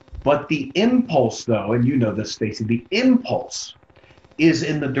 But the impulse, though, and you know this, Stacey, the impulse is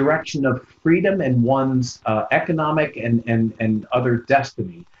in the direction of freedom and one's economic and other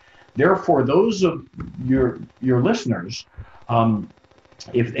destiny. Therefore, those of your listeners,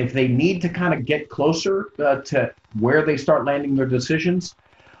 if they need to kind of get closer to where they start landing their decisions,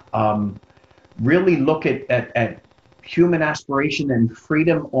 really look at human aspiration and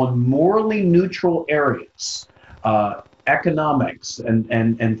freedom on morally neutral areas, economics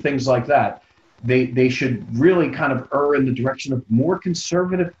and things like that. They should really kind of err in the direction of more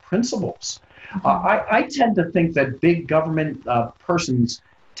conservative principles. I tend to think that big government persons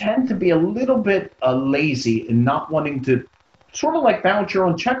tend to be a little bit lazy in not wanting to sort of like balance your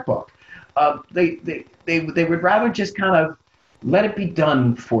own checkbook. They would rather just kind of let it be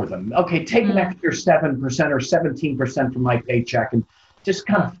done for them. Okay, take an extra 7% or 17% from my paycheck and just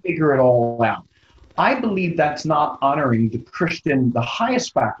kind of figure it all out. I believe that's not honoring the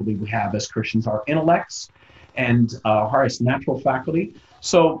highest faculty we have as Christians, our intellects and our highest natural faculty.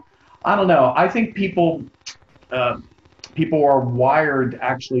 So I don't know. I think people are wired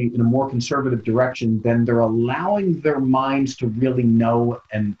actually in a more conservative direction than they're allowing their minds to really know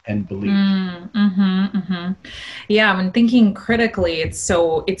and believe. Yeah, when thinking critically, it's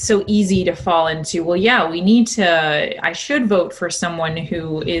so easy to fall into, well, yeah, I should vote for someone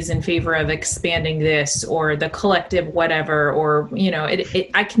who is in favor of expanding this or the collective whatever, or,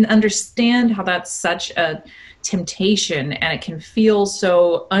 I can understand how that's such a temptation, and it can feel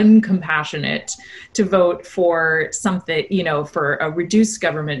so uncompassionate to vote for something, for a reduced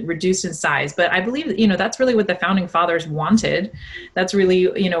government, reduced in size. But I believe that, that's really what the founding fathers wanted. That's really,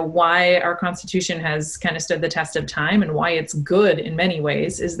 why our Constitution has kind of stood the test of time, and why it's good in many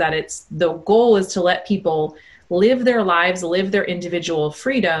ways, is that the goal is to let people live their lives, live their individual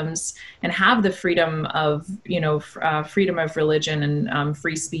freedoms, and have the freedom of, freedom of religion and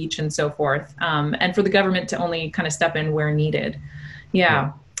free speech and so forth. And for the government to only kind of step in where needed.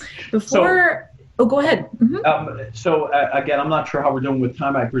 Yeah. Go ahead. Again, I'm not sure how we're doing with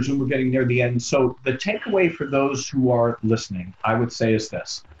time. I presume we're getting near the end. So the takeaway for those who are listening, I would say, is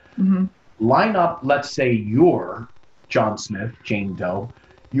this. Line up, let's say you're John Smith, Jane Doe,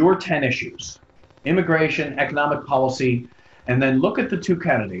 your 10 issues. Immigration, economic policy, and then look at the two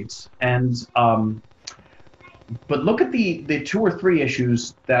candidates, but look at the 2 or 3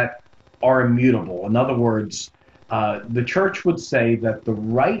 issues that are immutable. In other words, the church would say that the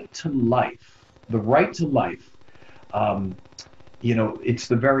right to life, it's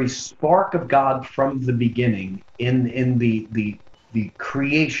the very spark of God from the beginning in the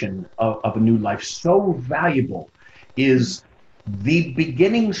creation of a new life. So valuable is the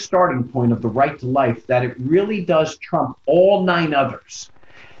beginning starting point of the right to life that it really does trump all 9 others.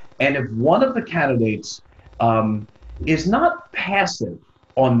 And if one of the candidates is not passive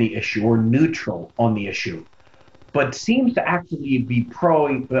on the issue or neutral on the issue, but seems to actually be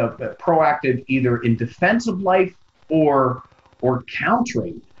proactive either in defense of life or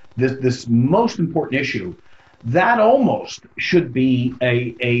countering this most important issue, that almost should be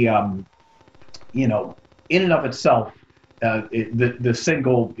a in and of itself the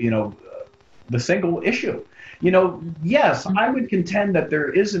single issue. Yes, I would contend that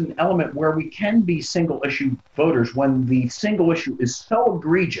there is an element where we can be single issue voters when the single issue is so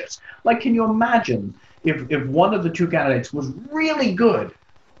egregious. Like, can you imagine if one of the 2 candidates was really good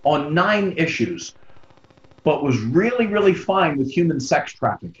on 9 issues, but was really, really fine with human sex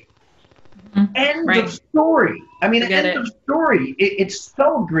trafficking? End of story. I mean, end of story. It's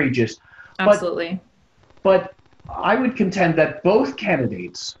so egregious. Absolutely. But I would contend that both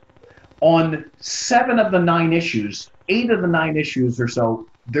candidates, on 7 of the 9 issues, 8 of the 9 issues or so,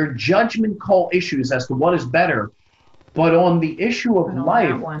 they're judgment call issues as to what is better. But on the issue of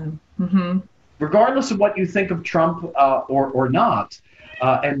life, regardless of what you think of Trump or not,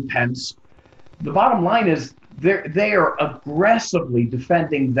 and Pence, the bottom line is they are aggressively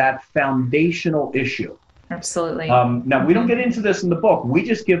defending that foundational issue. Absolutely. Now, we don't Mhm. get into this in the book. We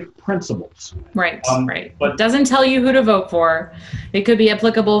just give principles. Right, right. It But doesn't tell you who to vote for. It could be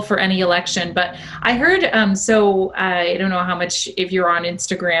applicable for any election. But I heard, so I don't know how much if you're on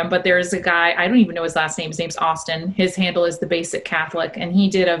Instagram, but there's a guy, I don't even know his last name. His name's Austin. His handle is The Basic Catholic. And he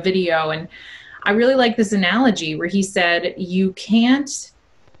did a video. And I really like this analogy where he said, you can't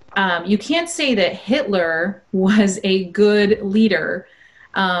say that Hitler was a good leader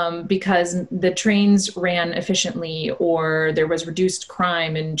because the trains ran efficiently or there was reduced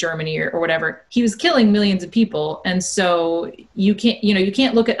crime in Germany or whatever. He was killing millions of people, and so you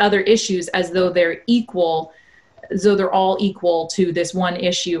can't look at other issues as though they're equal, as though they're all equal to this one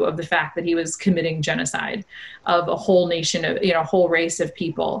issue of the fact that he was committing genocide of a whole nation of, a whole race of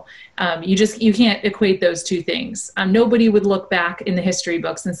people. You can't equate those two things. Nobody would look back in the history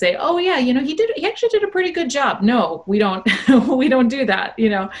books and say, oh yeah, he actually did a pretty good job. No, we don't. We don't do that.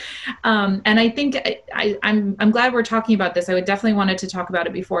 And I think I'm glad we're talking about this. I would definitely wanted to talk about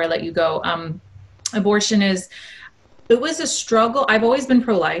it before I let you go. Abortion is, it was a struggle. I've always been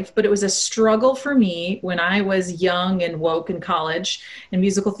pro-life, but it was a struggle for me when I was young and woke in college and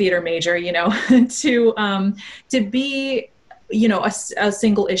musical theater major, to be, a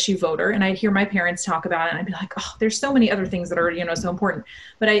single issue voter. And I'd hear my parents talk about it and I'd be like, oh, there's so many other things that are, so important.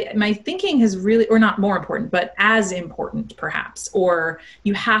 But my thinking has really, or not more important, but as important perhaps, or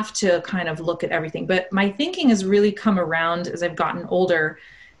you have to kind of look at everything. But my thinking has really come around as I've gotten older,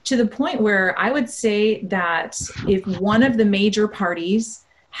 to the point where I would say that if one of the major parties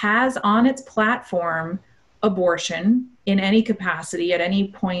has on its platform abortion in any capacity at any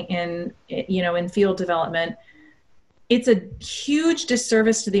point in field development, it's a huge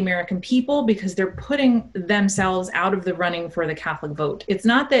disservice to the American people because they're putting themselves out of the running for the Catholic vote. It's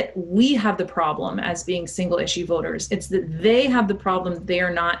not that we have the problem as being single issue voters. It's that they have the problem. They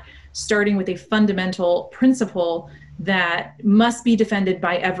are not starting with a fundamental principle that must be defended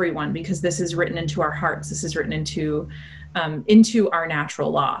by everyone because this is written into our hearts. This is written into our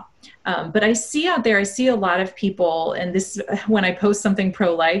natural law. But I see out there, I see a lot of people, and this, when I post something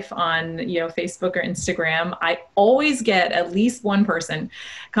pro-life on, Facebook or Instagram, I always get at least one person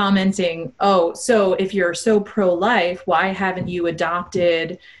commenting, oh, so if you're so pro-life, why haven't you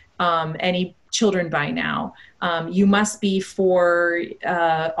adopted any children by now? You must be for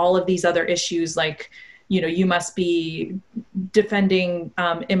all of these other issues, like, you must be defending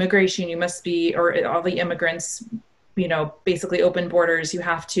immigration, you must be, or all the immigrants, basically open borders. You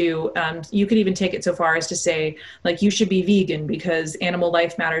have to, you could even take it so far as to say, like, you should be vegan because animal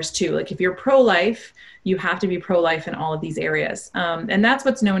life matters too. Like, if you're pro-life, you have to be pro-life in all of these areas. And that's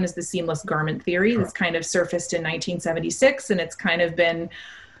what's known as the seamless garment theory. That's kind of surfaced in 1976, and it's kind of been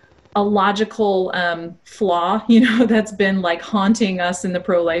a logical flaw, that's been like haunting us in the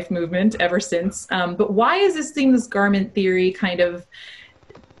pro-life movement ever since. But why is this seamless garment theory kind of,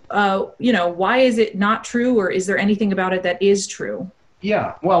 why is it not true, or is there anything about it that is true?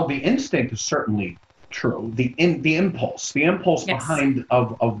 yeah, well, the instinct is certainly true. The impulse Yes. behind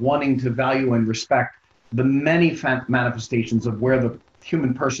of wanting to value and respect the many manifestations of where the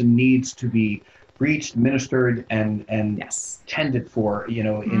human person needs to be reached, ministered, and Yes. tended for,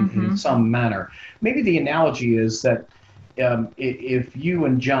 in some manner. Maybe the analogy is that if you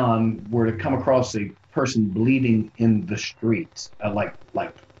and John were to come across a person bleeding in the streets, like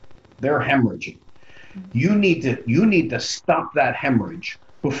they're hemorrhaging, you need to stop that hemorrhage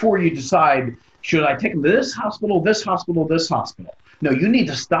before you decide, should I take them to this hospital, this hospital, this hospital? No, you need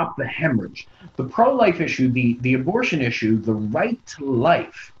to stop the hemorrhage. The pro-life issue, the abortion issue, the right to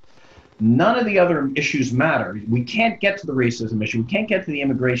life, none of the other issues matter. We can't get to the racism issue. We can't get to the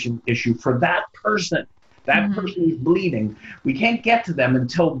immigration issue for that person. That person who's bleeding, we can't get to them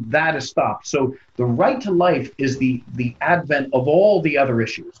until that is stopped. So the right to life is the advent of all the other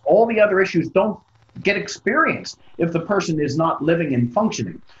issues. All the other issues don't get experienced if the person is not living and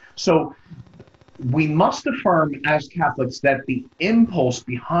functioning. So we must affirm as Catholics that the impulse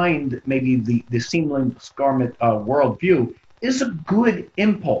behind maybe the seamless garment worldview is a good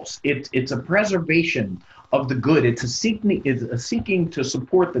impulse. It's a preservation of the good. It's a seeking to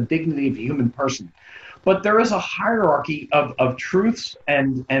support the dignity of the human person. But there is a hierarchy of truths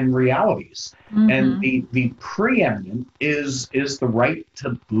and realities. And the preeminent is the right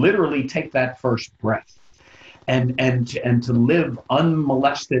to literally take that first breath and to live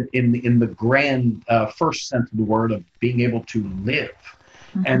unmolested in the grand first sense of the word of being able to live.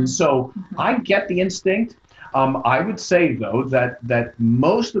 And so I get the instinct. I would say, though, that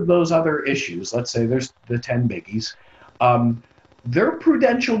most of those other issues, let's say there's the 10 biggies, they're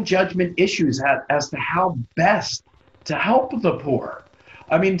prudential judgment issues as to how best to help the poor.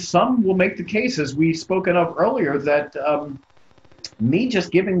 I mean, some will make the case, as we spoken of earlier, that me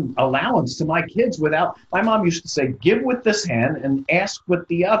just giving allowance to my kids without, my mom used to say, give with this hand and ask with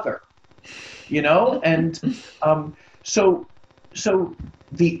the other, you know? And so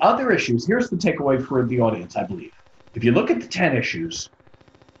the other issues, here's the takeaway for the audience, I believe. If you look at the 10 issues,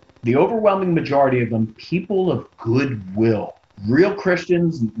 the overwhelming majority of them, people of goodwill, real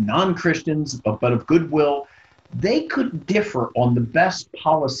Christians, non-Christians, but of goodwill, they could differ on the best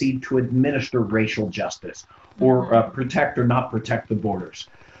policy to administer racial justice or protect or not protect the borders.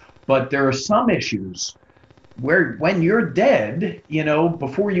 But there are some issues where when you're dead, you know,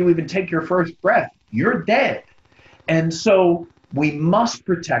 before you even take your first breath, you're dead. And so we must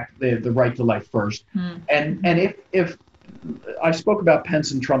protect the right to life first. And if I spoke about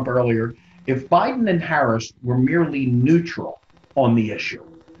Pence and Trump earlier, if Biden and Harris were merely neutral on the issue,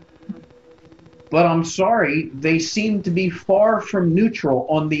 but I'm sorry, they seem to be far from neutral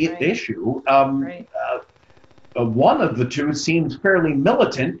on the issue. One of the two seems fairly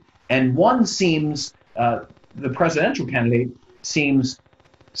militant, and one seems, the presidential candidate seems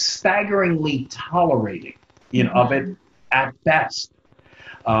staggeringly tolerating, you know, of it at best.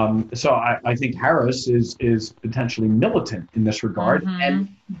 So I think Harris is potentially militant in this regard,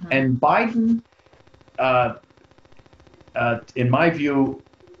 and Biden, in my view,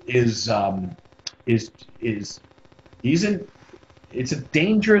 it's a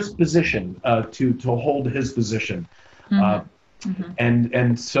dangerous position to hold his position,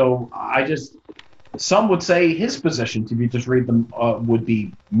 and so some would say his position, if you just read them, would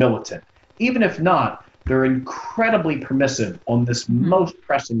be militant. Even if not, they're incredibly permissive on this most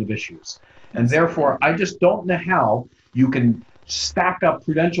pressing of issues. And therefore, I just don't know how you can stack up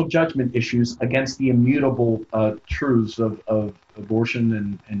prudential judgment issues against the immutable truths of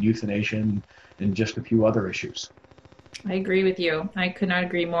abortion and euthanasia and just a few other issues. I agree with you. I could not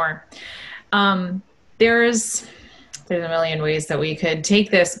agree more. There's a million ways that we could take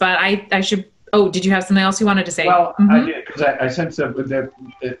this, but I should. Oh, did you have something else you wanted to say? Well, I did, because I sensed that.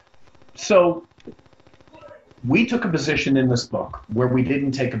 So we took a position in this book where we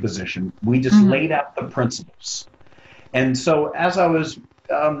didn't take a position. We just laid out the principles. And so as I was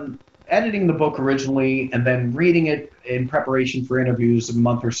editing the book originally and then reading it in preparation for interviews a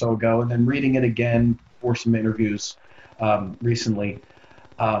month or so ago, and then reading it again for some interviews recently,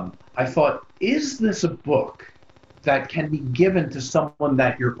 I thought, is this a book that can be given to someone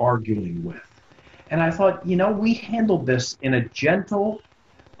that you're arguing with? And I thought, you know, we handled this in a gentle,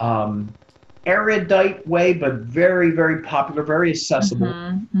 erudite way, but very, very popular, very accessible.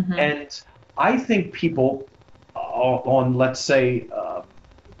 And I think people on, let's say,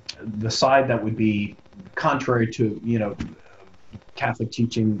 the side that would be contrary to, you know, Catholic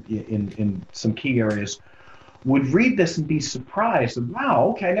teaching in some key areas, would read this and be surprised. And, wow,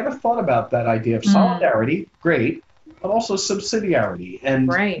 okay, I never thought about that idea of solidarity, great, but also subsidiarity. And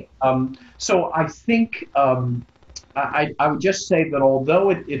so I think I would just say that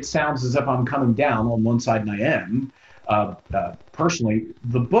although it sounds as if I'm coming down on one side, and I am, personally,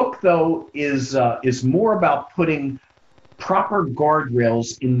 the book, though, is more about putting proper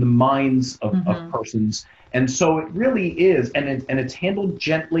guardrails in the minds of persons. And so it really is, and it's handled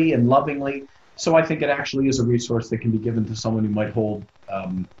gently and lovingly. So I think it actually is a resource that can be given to someone who might hold,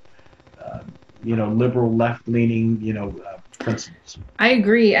 you know, liberal, left-leaning, you know, principles. I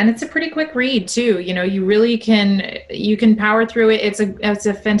agree, and it's a pretty quick read too. You know, you really can power through it. It's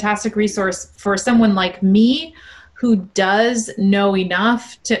a fantastic resource for someone like me, who does know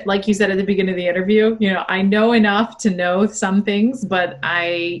enough to, like you said at the beginning of the interview, you know, I know enough to know some things, but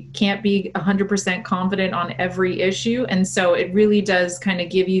I can't be 100% confident on every issue. And so it really does kind of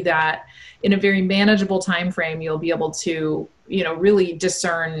give you that in a very manageable time frame, you'll be able to, you know, really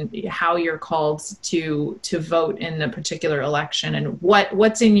discern how you're called to vote in a particular election and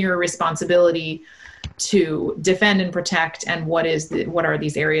what's in your responsibility to defend and protect, and what are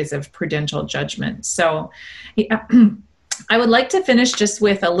these areas of prudential judgment. So I would like to finish just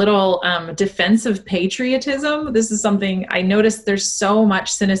with a little defense of patriotism. This is something I noticed. There's so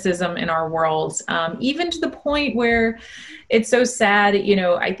much cynicism in our world, even to the point where it's so sad. You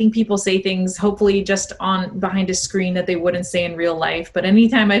know, I think people say things hopefully just on behind a screen that they wouldn't say in real life. But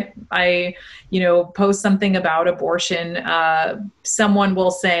anytime I you know, post something about abortion, someone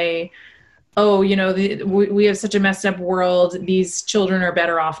will say, oh, you know, we have such a messed up world. These children are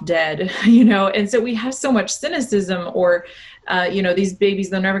better off dead, you know? And so we have so much cynicism, or, you know, these babies,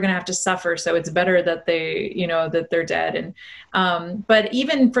 they're never going to have to suffer. So it's better that that they're dead. And, but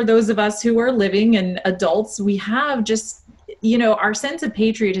even for those of us who are living and adults, we have just you know, our sense of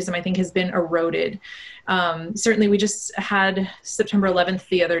patriotism, I think, has been eroded. Certainly, we just had September 11th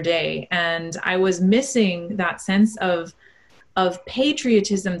the other day, and I was missing that sense of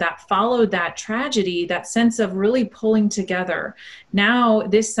patriotism that followed that tragedy, that sense of really pulling together. Now,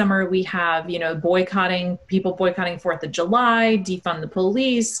 this summer, we have, you know, people boycotting 4th of July, defund the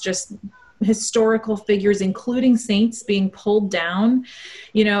police, just historical figures, including saints, being pulled down,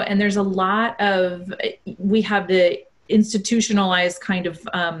 you know, and there's a lot of, we have the institutionalized kind of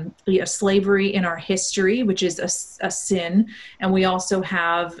slavery in our history, which is a sin. And we also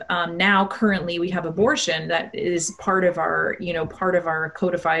have now currently we have abortion that is part of our, you know, part of our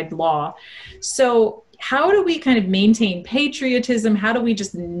codified law. So how do we kind of maintain patriotism? How do we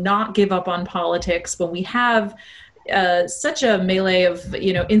just not give up on politics when we have such a melee of,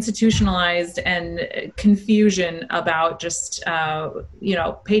 you know, institutionalized and confusion about just, you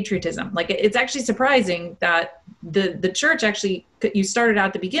know, patriotism? Like, it's actually surprising that the church actually, you started out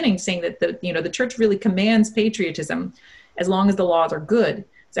at the beginning saying that the church really commands patriotism as long as the laws are good.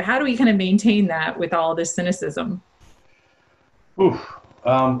 So how do we kind of maintain that with all this cynicism? Oof.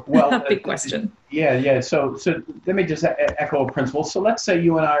 Well, big question. Yeah. So let me just echo a principle. So let's say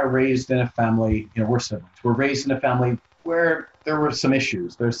you and I are raised in a family, you know, we're siblings. We're raised in a family where there were some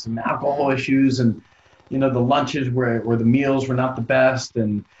issues. There's some alcohol issues, and, you know, the lunches where the meals were not the best,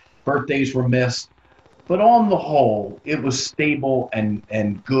 and birthdays were missed. But on the whole, it was stable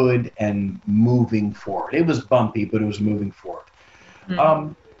and good and moving forward. It was bumpy, but it was moving forward.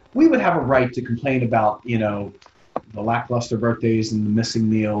 Mm-hmm. We would have a right to complain about, you know, the lackluster birthdays and the missing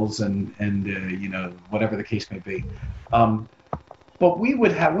meals and you know, whatever the case may be. But we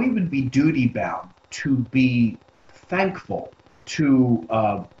would be duty bound to be thankful to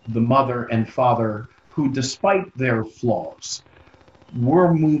the mother and father who, despite their flaws,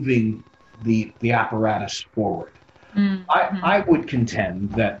 were moving the apparatus forward. Mm-hmm. I would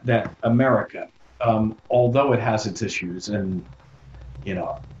contend that America, although it has its issues, and, you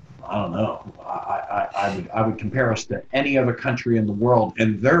know, I don't know, I would compare us to any other country in the world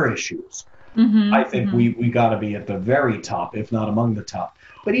and their issues. Mm-hmm, I think we got to be at the very top, if not among the top.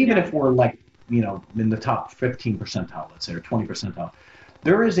 But even if we're, like, you know, in the top 15 percentile, let's say, or 20 percentile,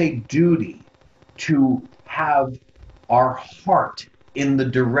 there is a duty to have our heart in the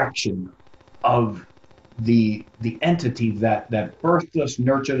direction of the entity that birthed us,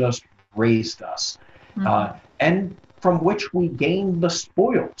 nurtured us, raised us, and from which we gain the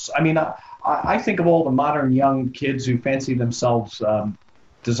spoils. I mean, I think of all the modern young kids who fancy themselves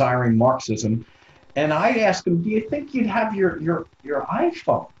desiring Marxism, and I ask them, do you think you'd have your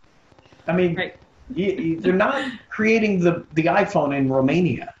iPhone? I mean, right. They're not creating the iPhone in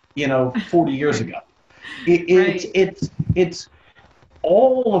Romania, you know, 40 years ago. It's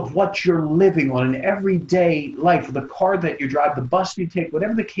all of what you're living on in everyday life, the car that you drive, the bus you take,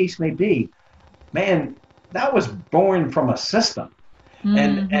 whatever the case may be, man, that was born from a system,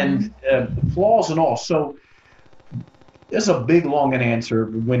 and flaws and all. So this is a big, winded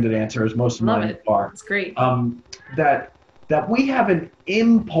answer, as most of mine are. It's great. That we have an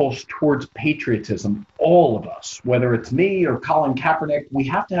impulse towards patriotism, all of us, whether it's me or Colin Kaepernick, we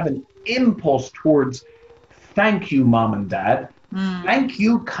have to have an impulse towards thank you, mom and dad, thank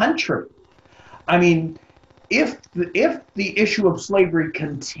you, country. I mean, if the issue of slavery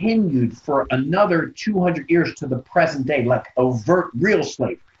continued for another 200 years to the present day, like overt real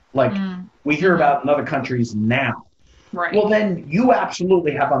slavery, like we hear about in other countries now, right. Well, then you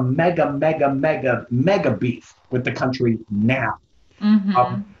absolutely have a mega beef with the country now.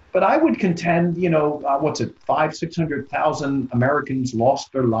 Mm-hmm. But I would contend, you know, 600,000 Americans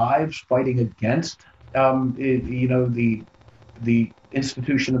lost their lives fighting against, you know, the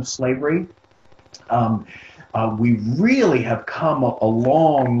institution of slavery. We really have come a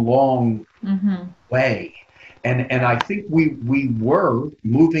long way, and I think we were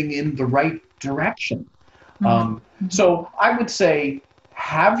moving in the right direction. So I would say,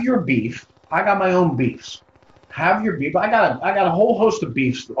 have your beef. I got my own beefs. Have your beef. I got a whole host of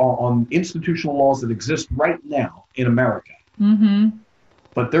beefs on institutional laws that exist right now in America. Mm-hmm.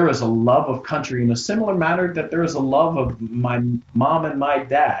 But there is a love of country in a similar manner that there is a love of my mom and my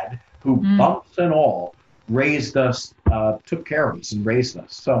dad, who bumps and all raised us, took care of us and raised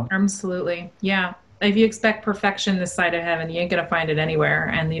us. So absolutely, yeah. If you expect perfection this side of heaven, you ain't gonna find it anywhere.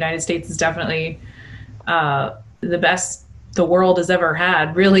 And the United States is definitely the best the world has ever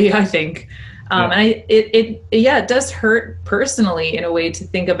had, really, I think. And it does hurt personally in a way to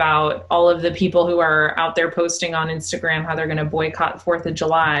think about all of the people who are out there posting on Instagram how they're going to boycott 4th of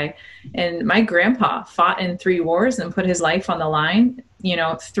July. And my grandpa fought in 3 wars and put his life on the line,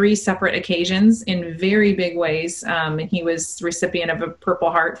 3 separate occasions in very big ways. And he was recipient of a Purple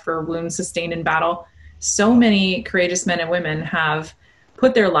Heart for wounds sustained in battle. So many courageous men and women have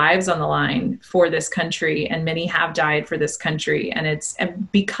put their lives on the line for this country, and many have died for this country, and it's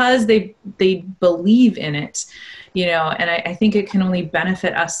because they believe in it, and I think it can only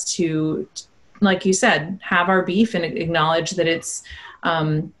benefit us to, like you said, have our beef and acknowledge that it's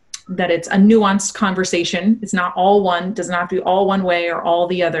a nuanced conversation. It's not all one, does not be all one way or all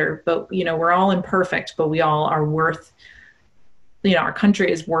the other, but we're all imperfect, but we all are worth, our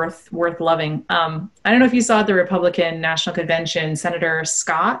country is worth loving. I don't know if you saw at the Republican National Convention, Senator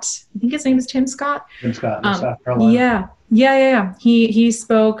Scott, I think his name is Tim Scott. Tim Scott, in South Carolina. Yeah. He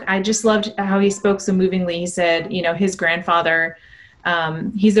spoke. I just loved how he spoke so movingly. He said, his grandfather,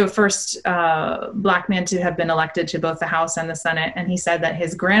 he's the first Black man to have been elected to both the House and the Senate. And he said that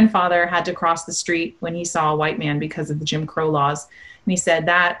his grandfather had to cross the street when he saw a white man because of the Jim Crow laws. And he said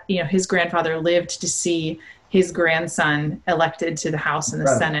that, his grandfather lived to see his grandson elected to the House and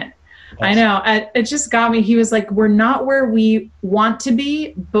the Senate. Awesome. I know. It just got me. He was like, we're not where we want to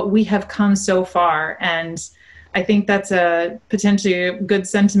be, but we have come so far. And I think that's a potentially good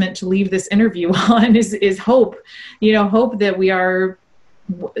sentiment to leave this interview on is hope. Hope that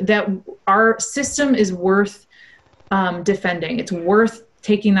that our system is worth defending. It's worth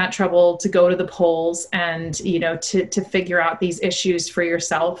taking that trouble to go to the polls and, to figure out these issues for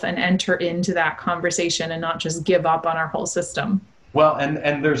yourself and enter into that conversation and not just give up on our whole system. Well,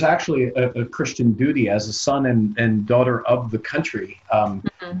 and there's actually a Christian duty as a son and daughter of the country.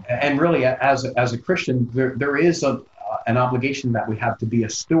 And really, as a Christian, there is an obligation that we have to be a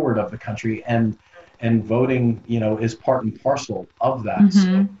steward of the country, and voting, is part and parcel of that.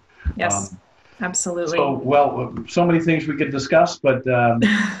 Mm-hmm. So, yes. Absolutely. So many things we could discuss, but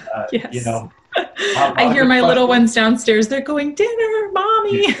yes. I hear my little ones downstairs. They're going, dinner,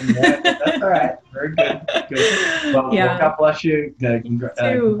 mommy. Yeah, that's all right. Very good. Well, God bless you.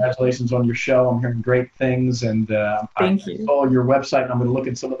 Congratulations on your show. I'm hearing great things, and thank you. I saw your website, and I'm going to look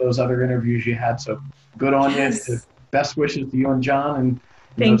at some of those other interviews you had. So good on you. Best wishes to you and John. And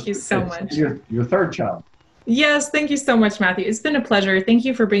thank you so much. Your third child. Yes, thank you so much, Matthew. It's been a pleasure. Thank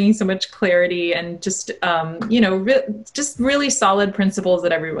you for bringing so much clarity and just, just really solid principles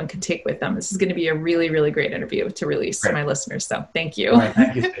that everyone can take with them. This is going to be a really, really great interview to release to my listeners. So thank you. All right,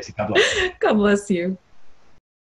 thank you, Stacey. God bless. God bless you.